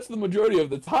don't think that's the majority of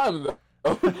the time though.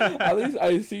 At least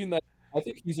I've seen that. I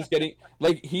think he's just getting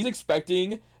like he's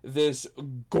expecting this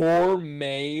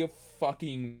gourmet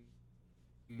fucking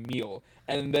meal,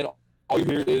 and then all you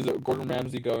hear is Gordon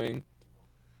Ramsay going,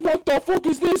 "What the fuck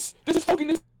is this? This is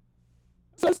fucking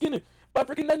disgusting. But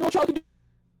freaking 9-year-old child can do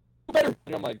better."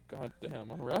 And I'm like, God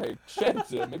damn, all right, shit.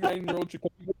 Maybe 9-year-old should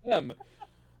come with them.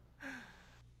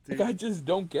 Like, I just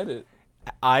don't get it.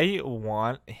 I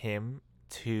want him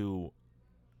to.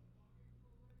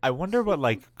 I wonder what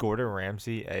like Gordon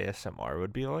Ramsay ASMR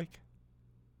would be like.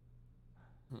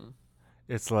 Hmm.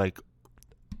 It's like,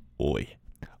 oi,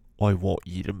 I want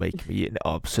you to make me an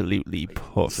absolutely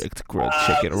perfect grilled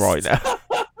chicken right now.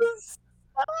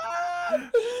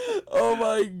 Oh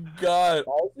my god.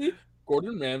 Honestly,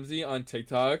 Gordon Ramsay on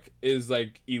TikTok is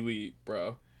like elite,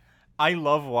 bro. I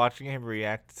love watching him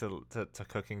react to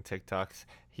cooking TikToks.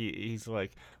 He's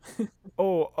like,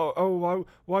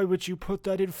 why would you put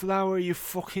that in flour, you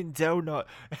fucking donut?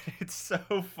 It's so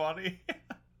funny.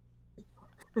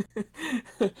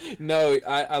 No,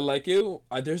 I like it.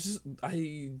 I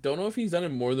don't know if he's done it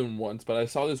more than once, but I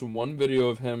saw this one video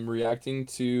of him reacting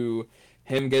to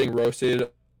him getting roasted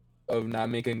of not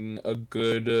making a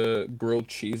good grilled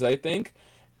cheese, I think.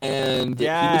 And he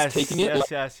was Yes, taking it like,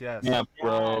 yes, yes, yeah, yes.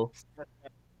 bro.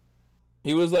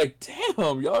 He was like,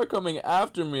 "Damn, y'all are coming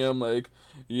after me." I'm like,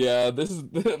 "Yeah, this is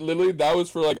literally that was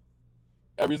for like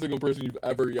every single person you've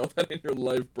ever yelled at in your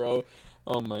life, bro."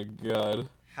 Oh my god.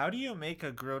 How do you make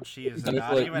a grilled cheese He's and done it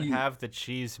for not like even have the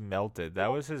cheese melted?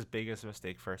 That was his biggest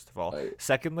mistake, first of all. like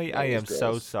Secondly, I yeah, it was am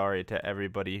so gross. sorry to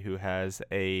everybody who has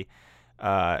an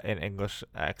English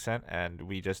accent, and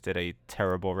we just did a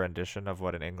terrible rendition of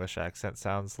what an English accent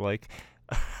sounds like.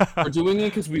 We're doing it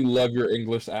because we love your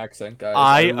English accent, guys.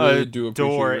 I I really do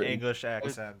appreciate adore your English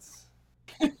accents.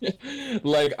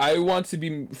 like I want to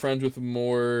be friends with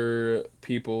more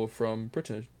people from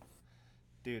Britain.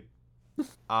 Dude,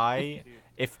 I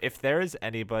if there is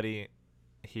anybody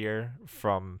here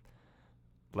from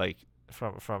like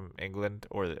from England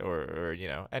or you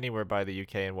know anywhere by the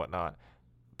UK and whatnot,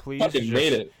 please Fucking made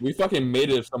just it. We fucking made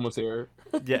it if someone's here.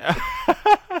 yeah,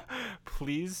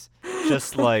 please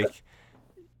just like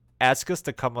ask us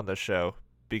to come on the show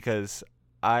because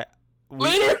I we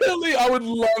Literally, I would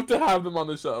love to have them on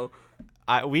the show.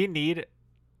 we need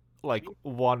like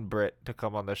one Brit to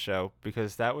come on the show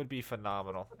because that would be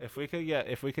phenomenal. If we could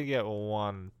get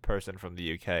one person from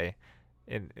the UK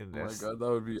in Oh my this. god, that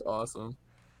would be awesome.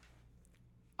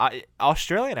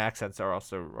 Australian accents are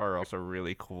also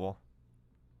really cool.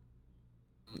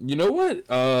 You know what?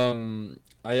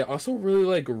 I also really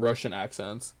like Russian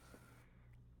accents.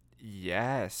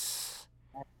 Yes.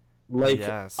 Like,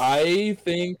 Yes. I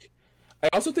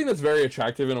also think that's very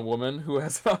attractive in a woman who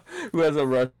has who has a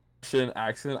Russian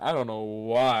accent. I don't know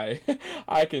why.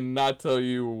 I cannot tell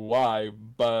you why,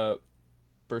 but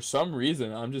for some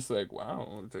reason I'm just like,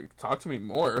 wow, like, talk to me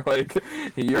more. Like,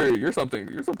 you're something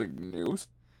new,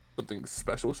 something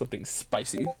special, something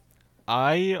spicy.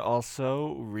 I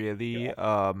also really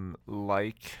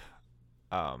like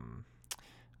um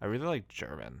I really like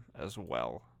German as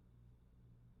well.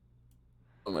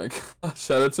 Oh my god!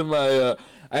 Shout out to my.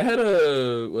 I had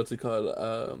a what's it called?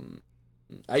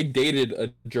 I dated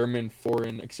a German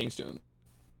foreign exchange student.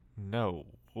 No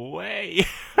way.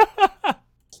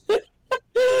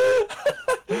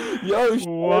 Yo, shout out to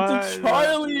What?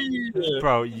 Charlie.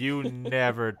 Bro, you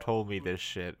never told me this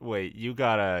shit. Wait, you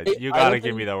gotta you I gotta don't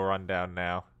give me think. the rundown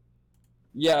now.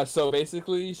 Yeah, so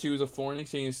basically, she was a foreign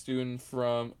exchange student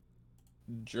from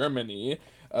Germany.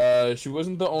 She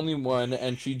wasn't the only one,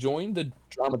 and she joined the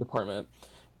drama department.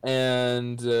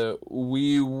 And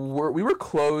we were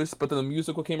close, but then the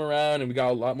musical came around, and we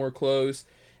got a lot more close.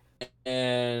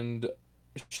 And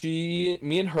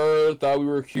me and her thought we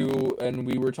were cute, and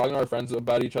we were talking to our friends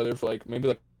about each other for like maybe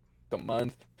like a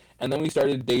month, and then we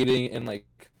started dating in like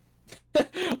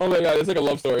oh my god, it's like a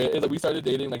love story. It's like we started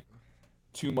dating like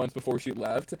 2 months before she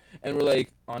left, and we're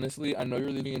like, honestly, I know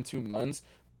you're leaving in 2 months,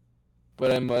 but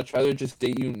I'd much rather just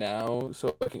date you now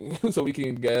so I can so we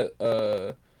can get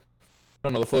I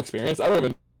don't know the full experience. I don't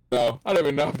even know. I don't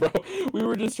even know, bro. We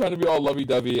were just trying to be all lovey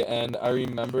dovey, and I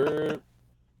remember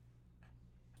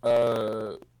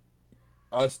uh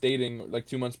us dating like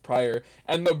 2 months prior,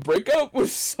 and the breakup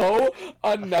was so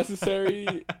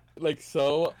unnecessary, like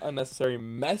so unnecessary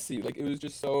messy. Like it was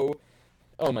just so.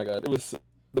 Oh my god, it was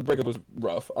the breakup was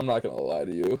rough. I'm not gonna lie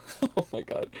to you. Oh my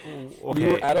god, we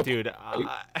were Okay, at a dude. party.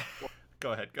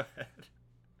 Go ahead. Go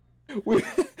ahead. We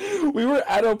we were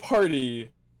at a party.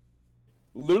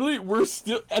 Literally, we're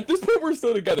still at this point. We're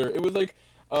still together. It was like,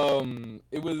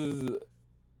 it was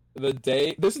the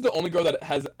day. This is the only girl that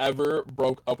has ever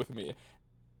broke up with me,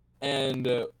 and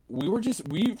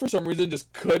we for some reason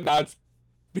just could not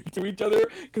speak to each other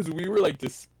because we were like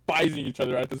despising each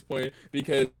other at this point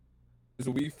because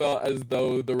we felt as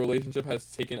though the relationship has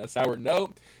taken a sour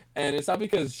note, and it's not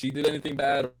because she did anything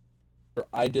bad or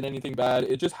I did anything bad.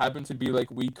 It just happened to be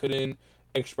like we couldn't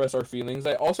express our feelings.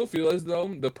 I also feel as though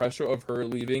the pressure of her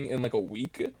leaving in like a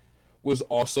week was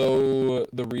also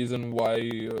the reason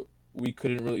why we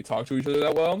couldn't really talk to each other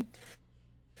that well.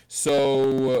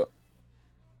 So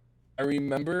I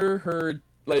remember her,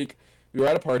 like, we were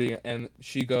at a party and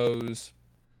she goes,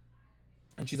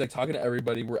 and she's like talking to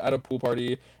everybody. We're at a pool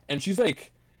party and she's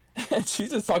like, and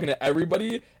she's just talking to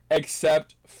everybody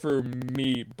except for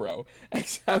me, bro.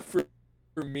 Except for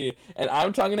me. And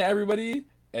I'm talking to everybody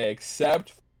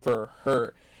except for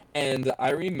her. And I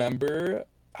remember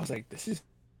I was like, this is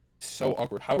so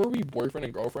awkward. How are we boyfriend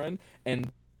and girlfriend and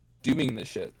doing this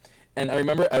shit? And I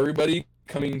remember everybody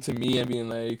coming to me and being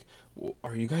like,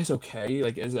 "Are you guys okay?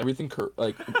 Like, is everything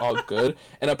like all good?"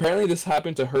 And apparently this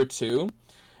happened to her too.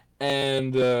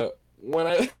 And when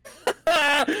I,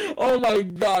 oh my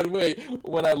God, wait,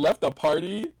 when I left the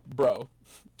party, bro,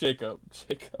 Jacob,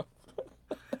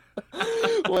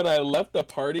 when I left the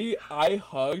party, I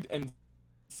hugged and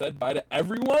said bye to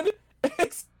everyone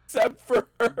except for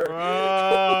her.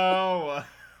 Bro.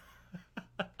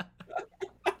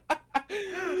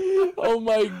 Oh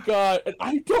my God. And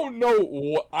I don't know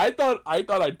what I thought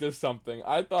I did something.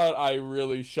 I thought I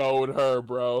really showed her,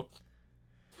 bro.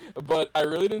 But I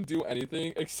really didn't do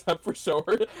anything except for show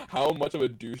her how much of a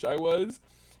douche I was.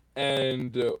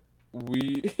 And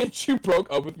she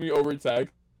broke up with me over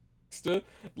text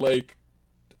like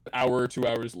an hour or 2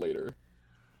 hours later.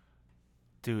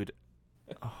 Dude,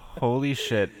 holy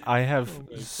shit. I have Oh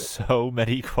my God. so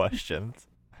many questions.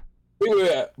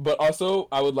 Wait, but also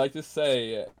I would like to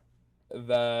say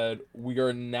that we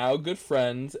are now good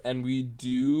friends and we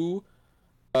do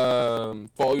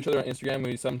follow each other on Instagram.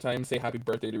 We sometimes say happy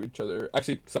birthday to each other.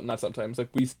 Actually, not sometimes. Like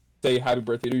we say happy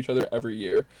birthday to each other every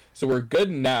year. So we're good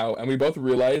now, and we both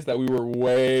realized that we were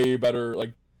way better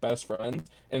like best friends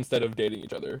instead of dating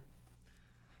each other.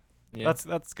 Yeah.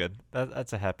 That's good.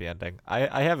 That's a happy ending.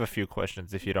 I have a few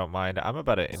questions if you don't mind. I'm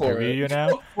about to For interview it. you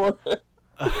now. For it.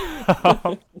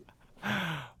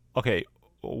 Okay,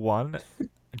 one,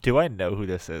 do I know who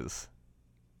this is?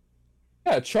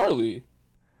 Yeah, Charlie.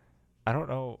 I don't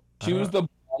know. She was the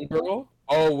blonde girl.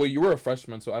 Oh wait, you were a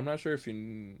freshman, so I'm not sure if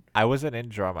you. I wasn't in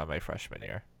drama my freshman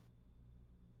year.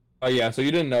 Oh yeah, so you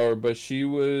didn't know her, but she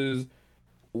was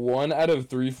one out of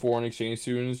three foreign exchange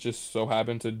students. Just so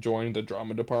happened to join the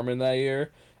drama department that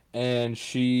year, and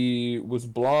she was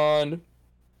blonde.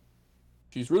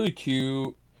 She's really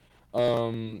cute.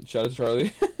 Shout out to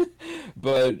Charlie.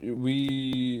 But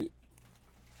we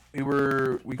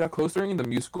got close during the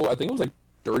musical. I think it was like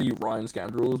Dirty Ryan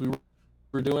Scoundrels we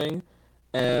were doing,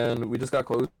 and we just got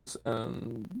close.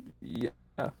 And yeah,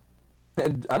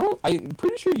 and I'm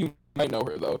pretty sure you might know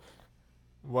her though,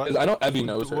 What? because I know Evie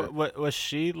knows her. What was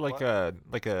she like What?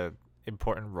 a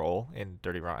important role in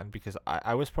Dirty Rotten? Because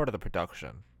I was part of the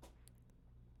production.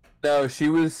 No, she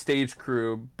was stage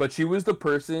crew, but she was the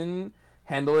person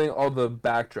handling all the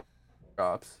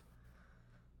backdrops.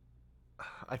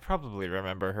 I probably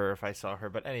remember her if I saw her,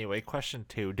 but anyway, question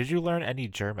 2. Did you learn any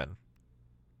German?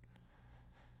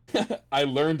 I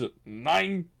learned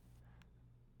 9.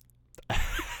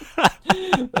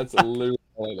 That's literally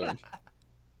all I learned.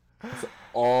 That's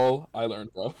all I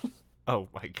learned, bro. Oh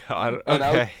my god. And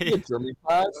I was in a Okay. German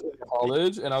class in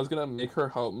college, and I was gonna make her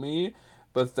help me,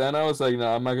 but then I was like, no,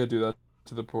 I'm not gonna do that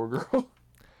to the poor girl.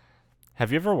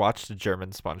 Have you ever watched a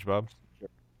German SpongeBob?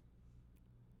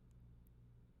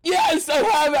 Yes, I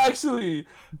have actually,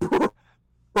 bro.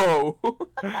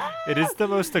 It is the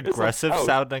most It's like, aggressive ouch.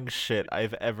 sounding shit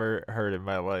I've ever heard in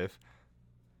my life.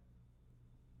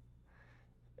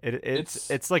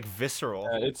 It's like visceral.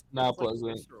 Yeah, it's not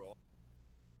pleasant.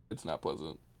 It's not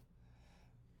pleasant.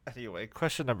 Anyway,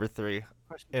 question number 3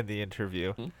 in the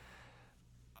interview.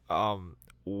 Hmm?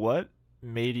 What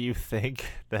made you think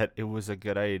that it was a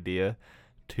good idea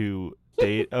to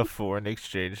date a foreign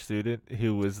exchange student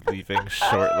who was leaving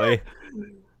shortly?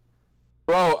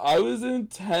 Bro, I was in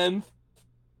 10th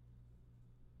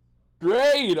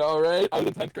grade, all right? I was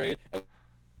in 10th grade. And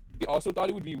we also thought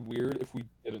it would be weird if we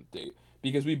didn't date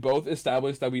because we both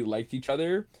established that we liked each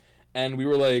other, and we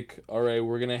were like, all right,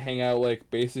 we're gonna hang out like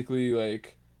basically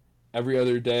like every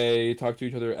other day, talk to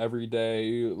each other every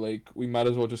day. Like we might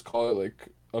as well just call it like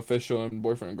official and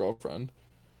boyfriend and girlfriend.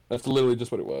 That's literally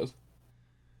just what it was.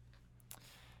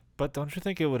 But don't you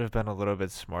think it would have been a little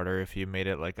bit smarter if you made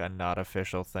it like a not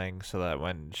official thing so that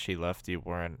when she left you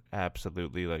weren't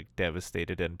absolutely like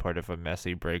devastated and part of a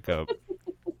messy breakup?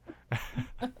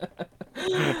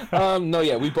 No,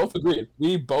 yeah, we both agreed.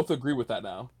 We both agree with that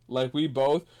now. Like we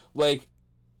both like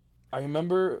I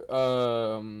remember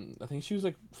I think she was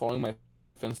like following my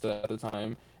Finsta at the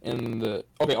time. And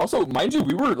okay, also mind you,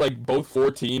 we were like both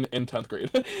 14 in 10th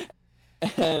grade.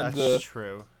 And That's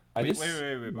true. I Wait, just wait,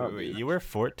 wait, wait, oh, wait, wait. dude. You were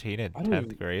 14 in I don't 10th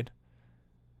even grade?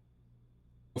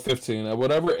 15. At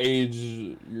whatever age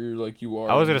you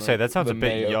I are was in gonna say that like sounds a the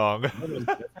bit May of young.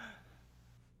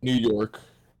 New York.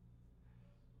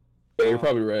 Yeah, you're uh,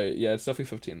 probably right. Yeah, it's definitely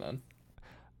 15 then.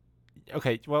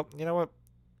 okay, well, you know what?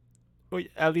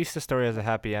 At least the story has a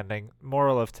happy ending.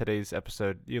 Moral of today's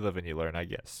episode: you live and you learn, I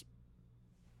guess.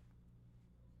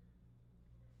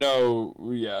 No,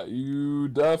 yeah, you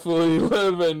definitely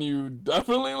live and you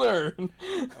definitely learn.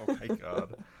 Oh my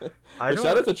god. I But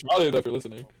shout out don't to Charlie though for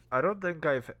listening. I don't think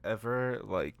I've ever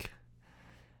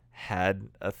had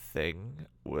a thing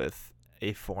with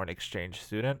a foreign exchange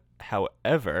student.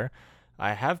 However,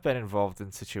 I have been involved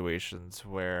in situations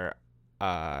where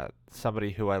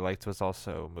somebody who I liked was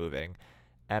also moving,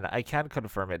 and I can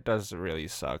confirm it does really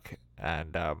suck.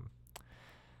 And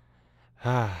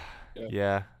Yeah.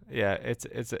 yeah, yeah, it's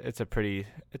a pretty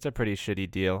shitty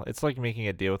deal. It's like making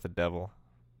a deal with the devil.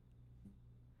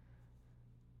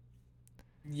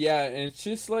 Yeah, and it's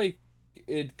just like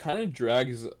it kind of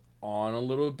drags on a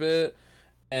little bit,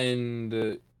 and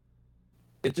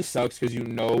it just sucks because you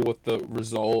know what the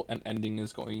result and ending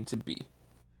is going to be.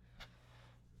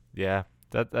 Yeah,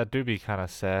 that do be kind of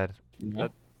sad. Yeah.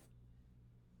 That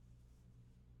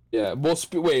Yeah. Well,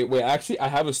 wait. Actually, I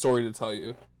have a story to tell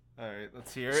you. All right,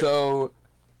 let's hear it. So,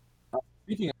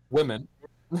 speaking of women,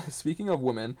 speaking of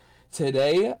women,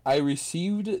 today I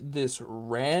received this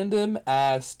random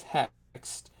ass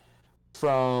text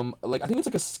from like I think it's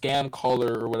like a scam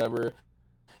caller or whatever,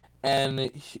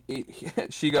 and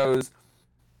she goes,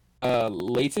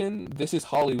 Leighton, this is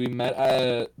Holly. We met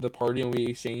at the party and we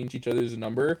exchanged each other's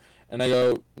number. And I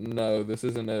go, no, this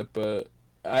isn't it. But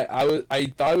I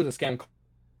thought it was a scam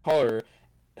caller.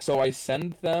 So I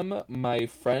send them my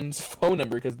friend's phone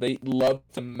number because they love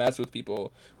to mess with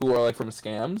people who are like from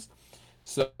scams.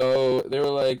 So they were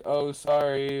like, "Oh,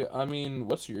 sorry. I mean,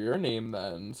 what's your name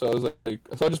then?" So I was like,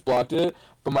 so I just blocked it.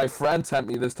 But my friend sent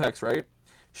me this text, right?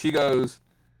 She goes,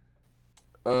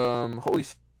 holy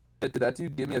shit, did that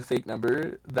dude give me a fake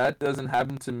number? That doesn't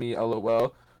happen to me,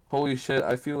 lol. Holy shit,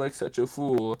 I feel like such a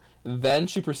fool. Then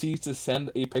she proceeds to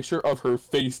send a picture of her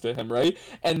face to him, right?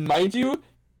 And mind you,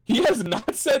 he has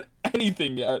not said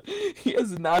anything yet. He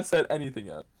has not said anything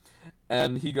yet.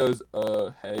 And he goes,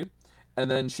 hey.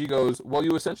 And then she goes, well,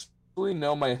 you essentially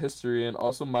know my history and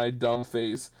also my dumb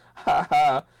face.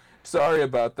 Haha. Sorry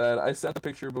about that. I sent the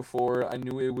picture before. I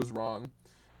knew it was wrong.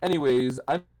 Anyways,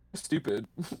 I'm stupid.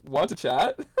 Want to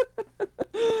chat?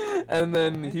 And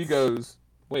then he What? goes,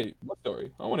 wait, what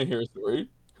story? I want to hear a story.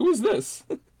 Who is this?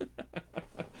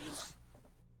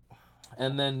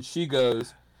 And then she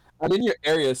goes, I'm in your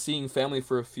area seeing family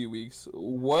for a few weeks.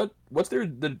 What's there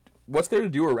to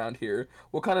do around here?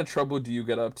 What kind of trouble do you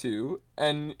get up to?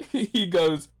 And he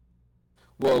goes,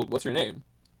 well, what's your name?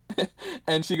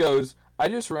 And she goes, I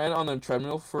just ran on the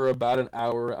treadmill for about an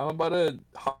hour. I'm about to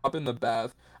hop in the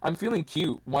bath. I'm feeling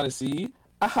cute. Want to see?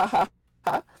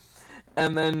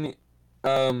 And then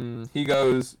he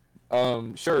goes,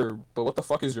 sure, but what the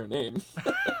fuck is your name?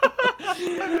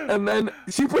 And then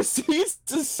she proceeds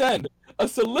to send a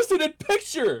solicited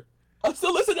picture. A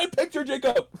solicited picture,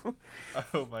 Jacob.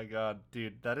 Oh my god,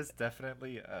 dude, that's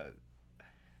definitely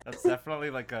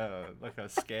like a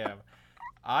scam.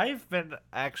 I've been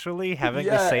actually having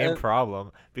the Yeah, same and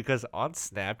problem because on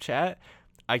Snapchat,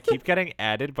 I keep getting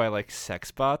added by like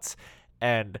Sexbots,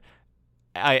 and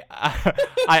I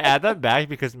add them back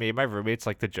because me and my roommates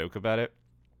like to joke about it.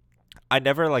 I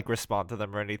never like respond to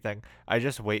them or anything. I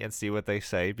just wait and see what they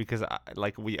say because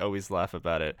we always laugh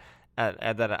about it.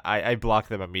 And then I block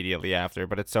them immediately after,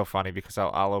 but it's so funny because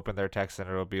I'll open their text and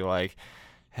it'll be like,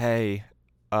 "Hey,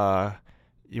 uh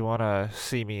you want to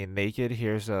see me naked?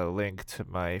 Here's a link to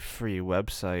my free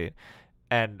website."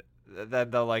 And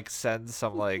then they'll like send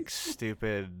some like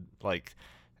stupid like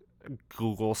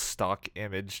Google stock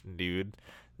image nude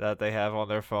that they have on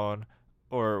their phone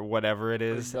or whatever it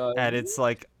oh my is, god, and it's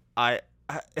like I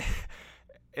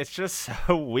it's just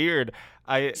so weird.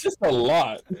 I it's just a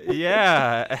lot.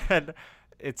 Yeah, and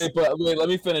it's Hey, but wait, let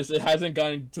me finish. It hasn't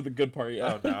gotten to the good part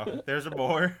oh yet. no, there's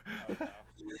more.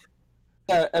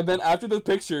 Yeah, and then after the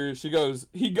picture, he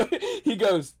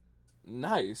goes,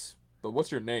 nice, but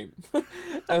what's your name?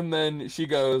 And then she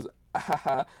goes,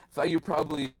 haha, thought you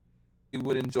probably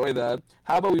would enjoy that.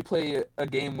 How about we play a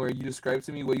game where you describe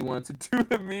to me what you want to do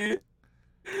to me?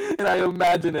 And I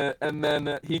imagine it, and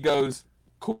then he goes,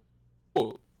 cool,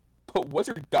 but what's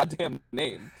your goddamn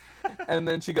name? And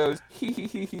then she goes,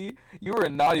 hee, you were a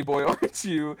naughty boy, aren't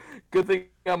you? Good thing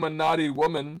I'm a naughty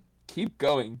woman. Keep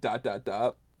going, dot, dot,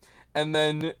 dot. And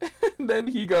then, and then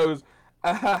he goes,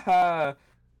 ah, ha, ha,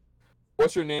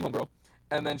 what's your name, homegirl?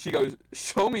 And then she goes,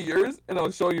 show me yours, and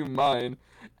I'll show you mine.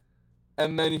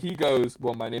 And then he goes,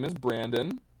 well, my name is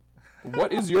Brandon.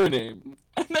 What is your name?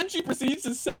 And then she proceeds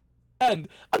to send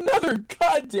another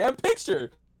goddamn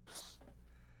picture.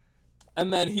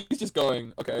 And then he's just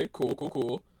going, okay, cool, cool,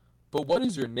 cool. But what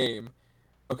is your name?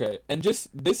 Okay, and just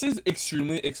this is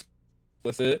extremely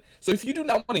explicit. So if you do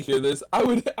not want to hear this, I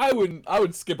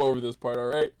would skip over this part, all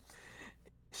right?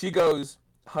 She goes,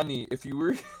 honey, if you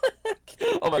were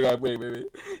oh my god, wait.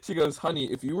 She goes,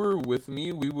 honey, if you were with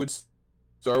me, we would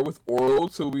start with oral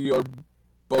so we are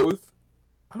both,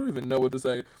 I don't even know what to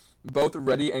say, both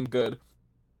ready and good.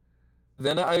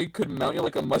 Then I could mount you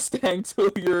like a Mustang till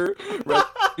you're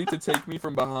ready to take me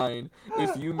from behind.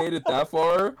 If you made it that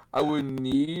far, I would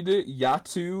need ya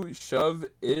to shove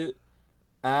it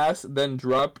ass, then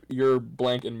drop your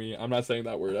blank in me. I'm not saying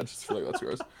that word. I just feel like that's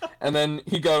gross. And then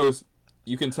he goes,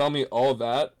 you can tell me all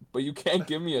that, but you can't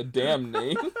give me a damn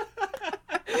name.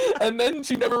 And then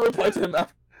she never replied to him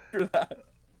after that.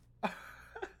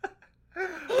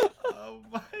 Oh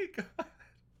my god.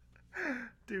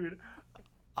 Dude.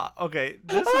 Okay,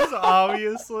 this was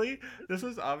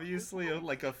obviously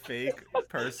like a fake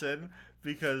person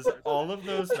because all of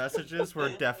those messages were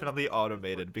definitely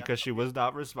automated because she was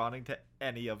not responding to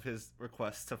any of his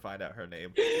requests to find out her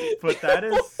name. But that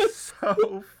is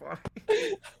so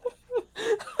funny.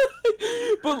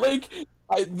 But like,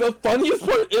 the funniest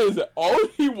part is all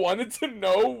he wanted to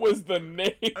know was the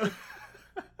name.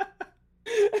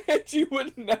 And she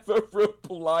would never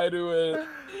reply to it.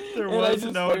 There And I was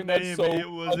just no find that name. so It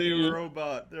was funny. a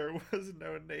robot. There was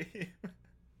no name.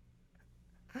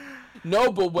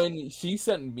 No, but when she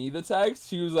sent me the text,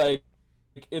 she was like,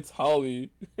 it's Holly.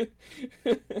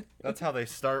 That's how they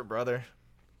start, brother.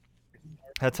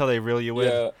 That's how they reel you in.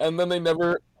 Yeah, and then they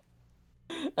never.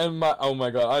 And oh my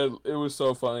god, it was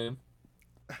so funny.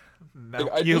 Like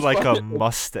Mount I you just like find a it.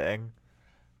 Mustang.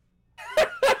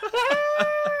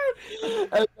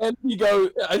 And then he goes,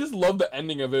 I just love the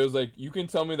ending of it. It was like, you can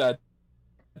tell me that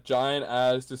giant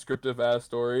ass, descriptive ass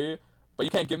story, but you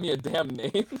can't give me a damn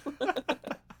name.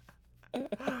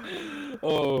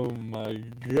 Oh my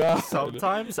god.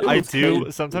 Sometimes It I was crazy.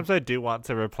 do. Sometimes I do want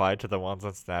to reply to the ones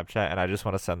on Snapchat, and I just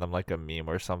want to send them like a meme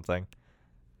or something.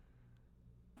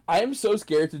 I am so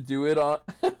scared to do it on.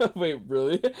 Wait,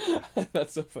 really?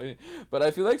 That's so funny. But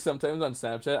I feel like sometimes on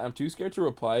Snapchat, I'm too scared to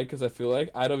reply because I feel like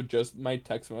out of just my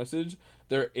text message,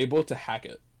 they're able to hack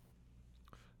it.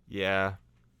 Yeah,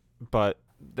 but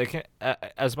they can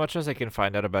as much as they can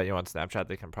find out about you on Snapchat,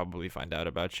 they can probably find out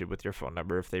about you with your phone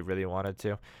number if they really wanted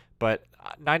to. But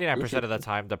 99% of the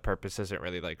time, the purpose isn't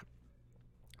really like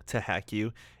to hack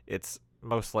you. It's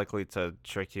most likely to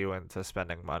trick you into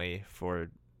spending money for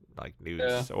like Yeah.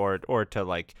 news or to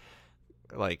like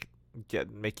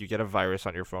make you get a virus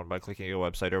on your phone by clicking a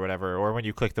website or whatever, or when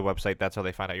you click the website that's how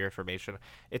they find out your information.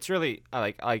 It's really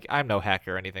like I'm no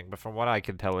hacker or anything, but from what I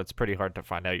can tell it's pretty hard to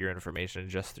find out your information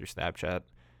just through Snapchat.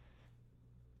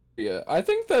 Yeah. I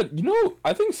think that,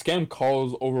 I think scam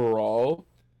calls overall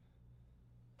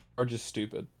are just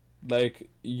stupid. Like,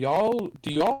 do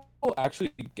y'all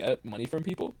actually get money from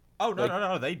people? Oh no Like, no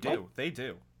no, they my, do. They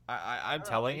do. I'm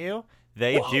telling you,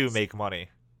 they do what? make money.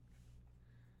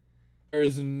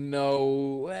 There's no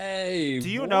way. Do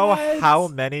you know What? how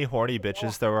many horny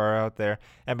bitches there are out there?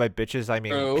 And by bitches I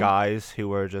mean Bro. guys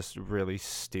who are just really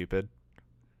stupid.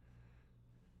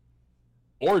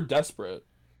 Or desperate.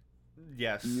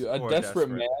 Yes, A or desperate desperate.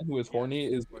 man who is Yes. horny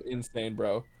is insane,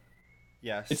 bro.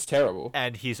 It's Yes. terrible.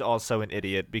 And he's also an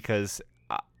idiot because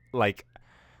like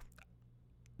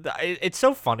it's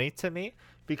so funny to me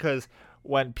because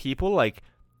when people like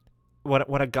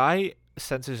when a guy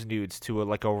sends his nudes to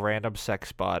like a random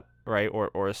sex bot, right, or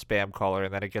a spam caller,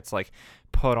 and then it gets like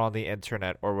put on the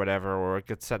internet or whatever, or it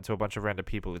gets sent to a bunch of random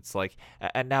people, it's like,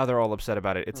 and now they're all upset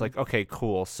about it. It's Mm. like, okay,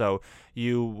 cool. So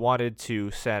you wanted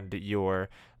to send your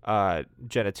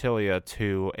genitalia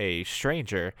to a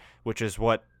stranger, which is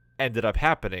what ended up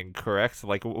happening, correct?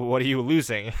 Like, what are you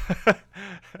losing?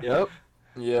 Yep.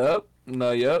 Yep.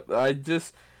 No, yep.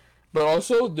 But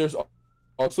also, there's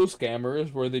also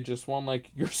scammers where they just want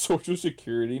like your social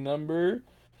security number.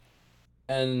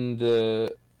 And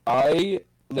I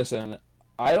listen.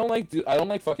 I don't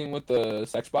like fucking with the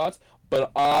sex bots,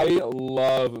 but I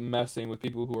love messing with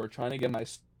people who are trying to get my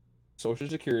social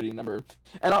security number,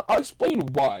 and I'll explain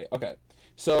why. Okay,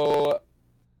 so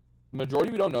majority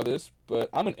of you don't know this, but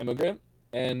I'm an immigrant,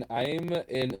 and I'm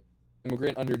an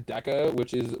immigrant under DECA,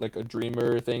 which is like a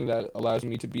dreamer thing that allows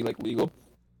me to be like legal.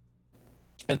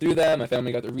 And through that, my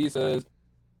family got their visas.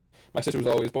 My sister was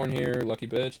always born here, lucky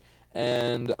bitch,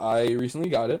 and I recently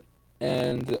got it.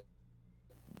 And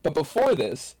but before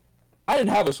this, I didn't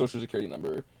have a social security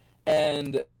number,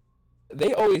 and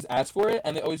they always ask for it,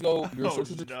 and they always go, "Your Oh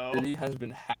social no. security has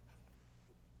been hacked."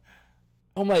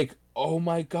 I'm like, "Oh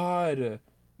my God,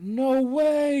 no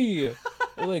way!"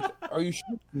 They're like, "Are you sure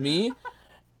it's me?"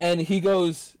 And he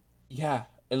goes, "Yeah,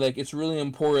 and like it's really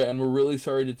important, and we're really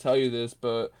sorry to tell you this,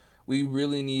 but we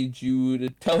really need you to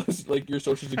tell us like your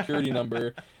social security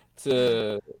number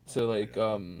to Oh my like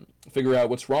god. figure out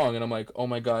what's wrong." And I'm like, "Oh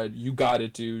my God, you got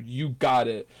it, dude. You got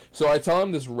it." So I tell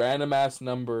him this random ass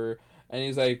number, and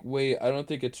he's like, "Wait, I don't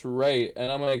think it's right."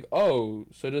 And I'm like, "Oh,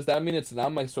 so does that mean it's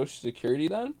not my social security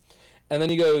then?" And then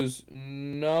he goes,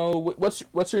 "No,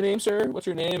 what's your name, sir? What's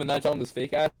your name?" And then I tell him this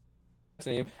fake ass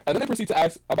name, and then they proceed to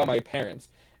ask about my parents.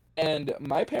 And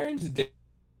my parents didn't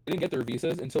get their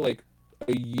visas until like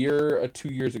a year or 2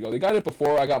 years ago. They got it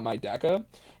before I got my DACA,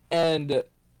 and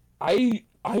I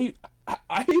I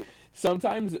I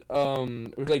sometimes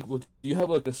was like, well, do you have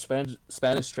like the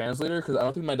Spanish translator? Because I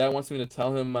don't think my dad wants me to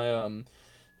tell him my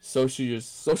social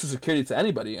security to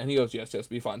anybody. And he goes, yes, yes,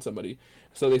 we found somebody.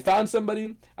 So they found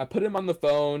somebody. I put him on the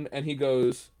phone, and he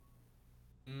goes,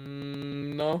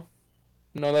 no,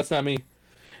 no, that's not me.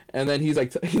 And then he's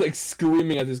like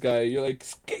screaming at this guy. You're like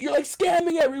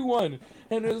scamming everyone.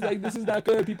 And it was like this is not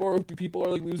good. People are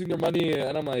like losing their money.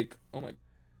 And I'm like, oh my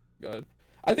God.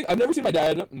 I think I've never seen my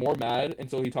dad more mad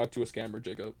until he talked to a scammer,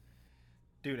 Jacob.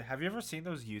 Dude, have you ever seen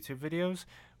those YouTube videos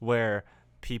where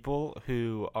people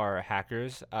who are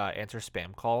hackers answer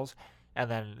spam calls and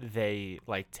then they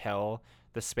like tell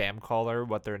the spam caller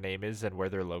what their name is and where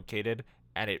they're located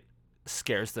and it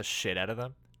scares the shit out of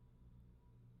them?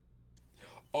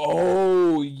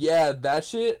 Oh yeah, that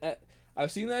shit.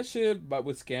 I've seen that shit, but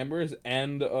with scammers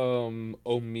and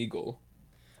Omegle.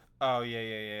 Oh yeah,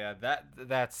 yeah, yeah, yeah.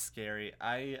 That's scary.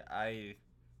 I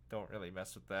don't really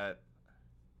mess with that.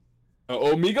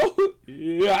 Omegle?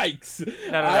 Yikes!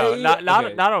 No, no, no. I Not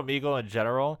okay. not Omegle in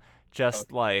general. Oh,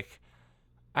 Just like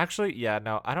actually, yeah,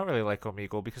 no, I don't really like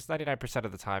Omegle because 99%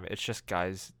 of the time it's just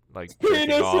guys like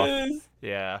jerking off. penises.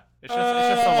 Yeah. It's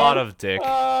just a lot Ah, of dick.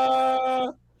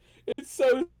 ah, it's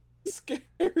so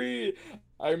scary.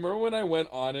 I remember when I went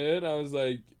on it, I was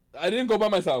like, I didn't go by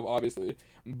myself, obviously,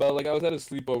 but like I was at a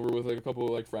sleepover with like a couple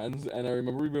of like friends, and I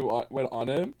remember went on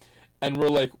it, and we're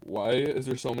like, why is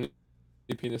there so many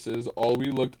penises? All we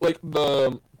looked like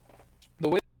the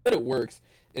way that it works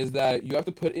is that you have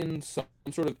to put in some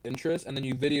sort of interest, and then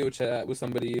you video chat with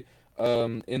somebody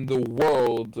in the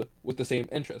world with the same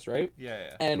interest, right? Yeah,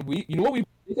 yeah. And you know what we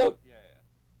put? Yeah,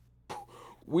 yeah.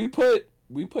 We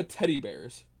put teddy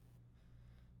bears,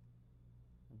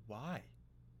 Why?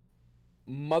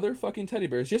 motherfucking teddy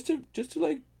bears, just to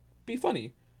like be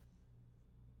funny.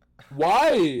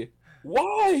 Why?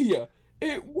 Why?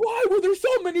 Why were there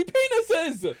so many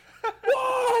penises?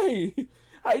 Why?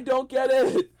 I don't get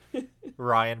it.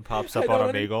 Ryan pops I up on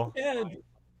don't Omegle. understand.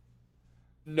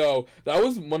 No, that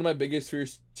was one of my biggest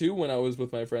fears too when I was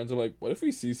with my friends. I'm like, what if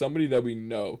we see somebody that we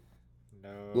know?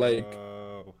 Like,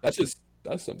 No.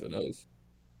 that's something else.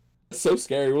 It's so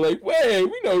scary. We're like, wait,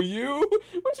 we know you.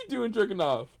 What you doing jerking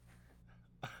off?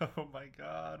 Oh my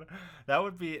god. That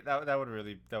would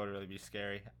really be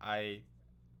scary.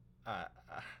 Uh,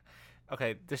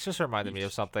 okay, this just reminded me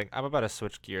of Yeesh. something. I'm about to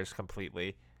switch gears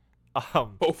completely.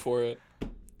 Um Go for it.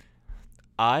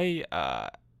 I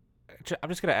I'm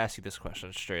just going to ask you this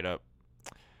question straight up.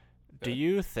 Do Okay.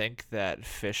 you think that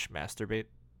fish masturbate?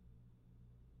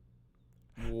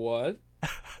 What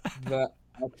the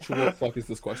actual fuck is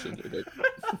this question, Jacob?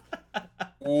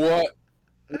 What?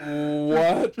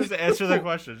 What? Just answer the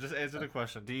question. Just answer the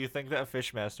question. Do you think that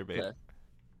fish masturbate? Okay.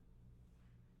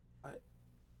 I,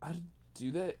 I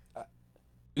do that.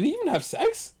 Do they even have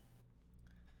sex?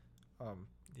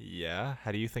 Yeah.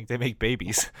 How do you think they make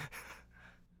babies?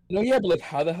 No, yeah, but like,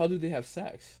 how the hell do they have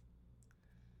sex?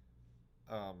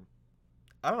 um,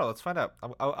 I don't know. Let's find out.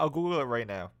 I'll Google it right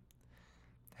now.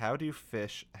 How do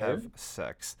fish Okay. have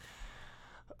sex?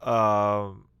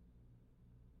 Um,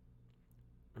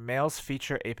 Males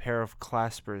feature a pair of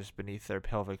claspers beneath their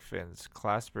pelvic fins.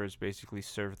 Claspers basically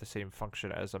serve the same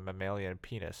function as a mammalian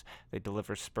penis. They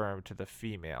deliver sperm to the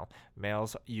female.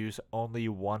 Males use only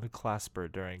one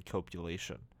clasper during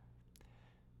copulation.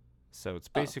 So it's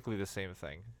Oh, basically the same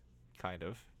thing, kind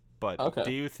of. But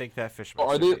do okay. you think that fish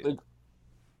Are they masturbate? like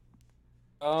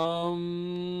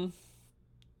um?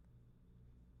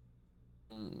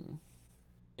 hmm,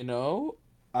 You know,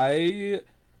 I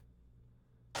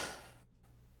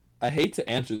I hate to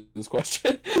answer this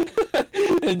question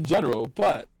in general,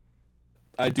 but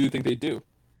I do think they do.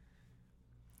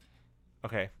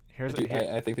 Okay, I here's do. here.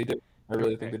 I think they do. I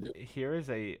really think they do. Here is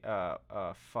a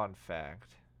fun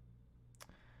fact.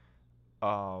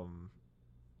 Um,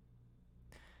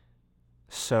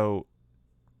 so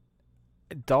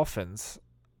dolphins.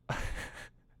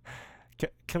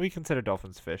 Can we consider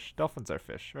dolphins fish? Dolphins are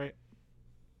fish, right?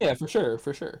 Yeah, for sure,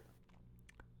 for sure.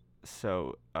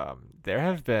 So, there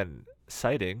have been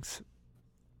sightings.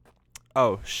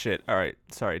 Oh shit! All right,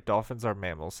 sorry. Dolphins are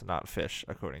mammals, not fish,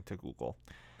 according to Google.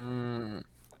 Mm,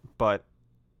 But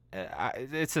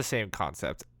it's the same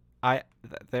concept.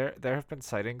 There have been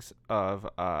sightings of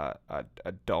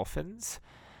dolphins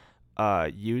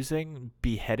using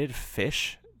beheaded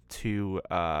fish to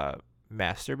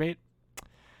masturbate,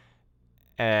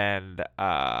 and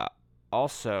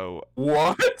also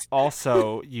what?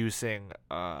 also using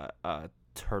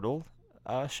turtle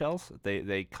shells.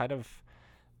 They kind of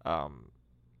um,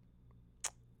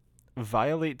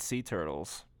 violate sea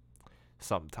turtles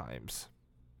sometimes.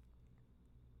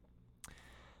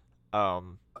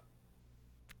 Um,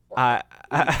 I,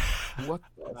 I, What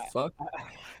the fuck?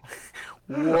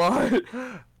 What?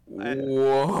 I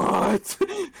What?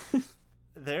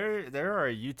 there are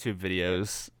YouTube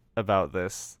videos about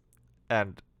this,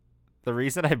 and the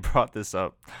reason I brought this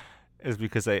up is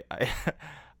because I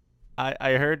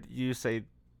heard you say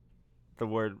the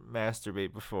word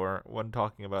masturbate before when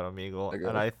talking about Omegle, and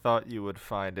Okay. I thought you would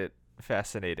find it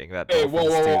fascinating that Hey, whoa,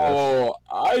 dolphins whoa, do whoa, this. whoa,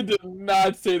 whoa. I did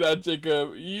not say that,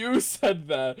 Jacob. You said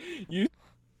that. You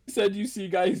said you see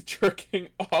guys jerking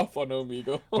off on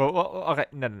Omegle. Okay,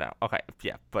 no, okay,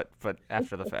 yeah, but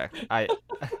after the fact,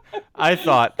 I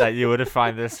thought that you would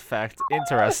find this fact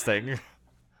interesting.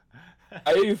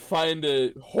 I find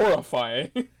it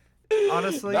horrifying.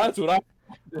 Honestly, That's what I.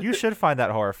 you should find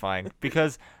that horrifying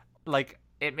because, like,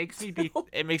 Oh it makes me be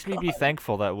God,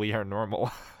 thankful that we are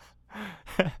normal,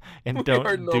 and we are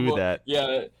don't do normal. that.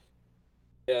 Yeah,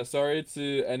 yeah. Sorry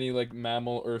to any like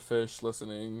mammal or fish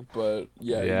listening, but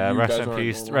yeah, Yeah, you guys aren't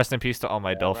normal. rest in peace to all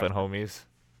my dolphin homies.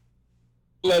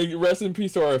 Like, rest in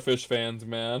peace to our fish fans,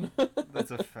 man.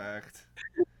 That's a fact.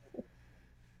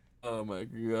 Oh my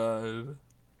God.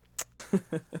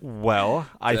 Well,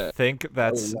 Damn. I think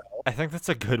that's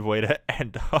a good way to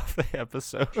end off the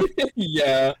episode.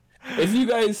 Yeah. If you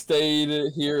guys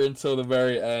stayed here until the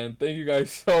very end, thank you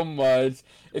guys so much.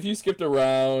 If you skipped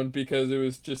around because it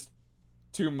was just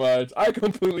too much, I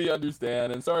completely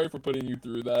understand and sorry for putting you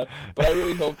through that. But I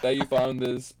really hope that you found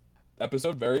this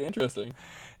episode very interesting.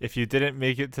 If you didn't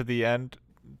make it to the end,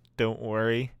 don't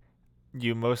worry.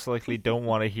 You most likely don't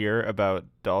want to hear about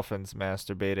dolphins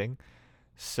masturbating,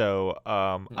 so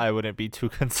I wouldn't be too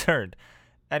concerned.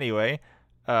 Anyway,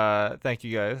 thank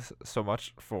you guys so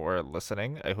much for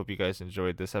listening. I hope you guys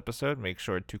enjoyed this episode. Make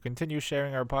sure to continue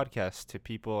sharing our podcast to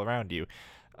people around you.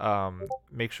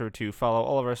 Make sure to follow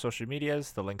all of our social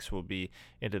medias. The links will be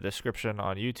in the description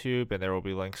on YouTube, and there will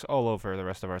be links all over the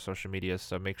rest of our social medias.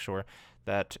 So make sure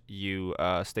that you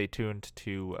stay tuned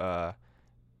to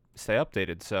stay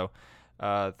updated. So,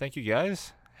 thank you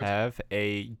guys. Have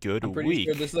a good I'm pretty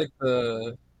sure week. this is like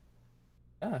the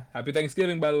happy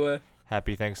Thanksgiving, by the way.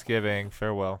 Happy Thanksgiving.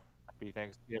 Farewell. Happy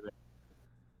Thanksgiving.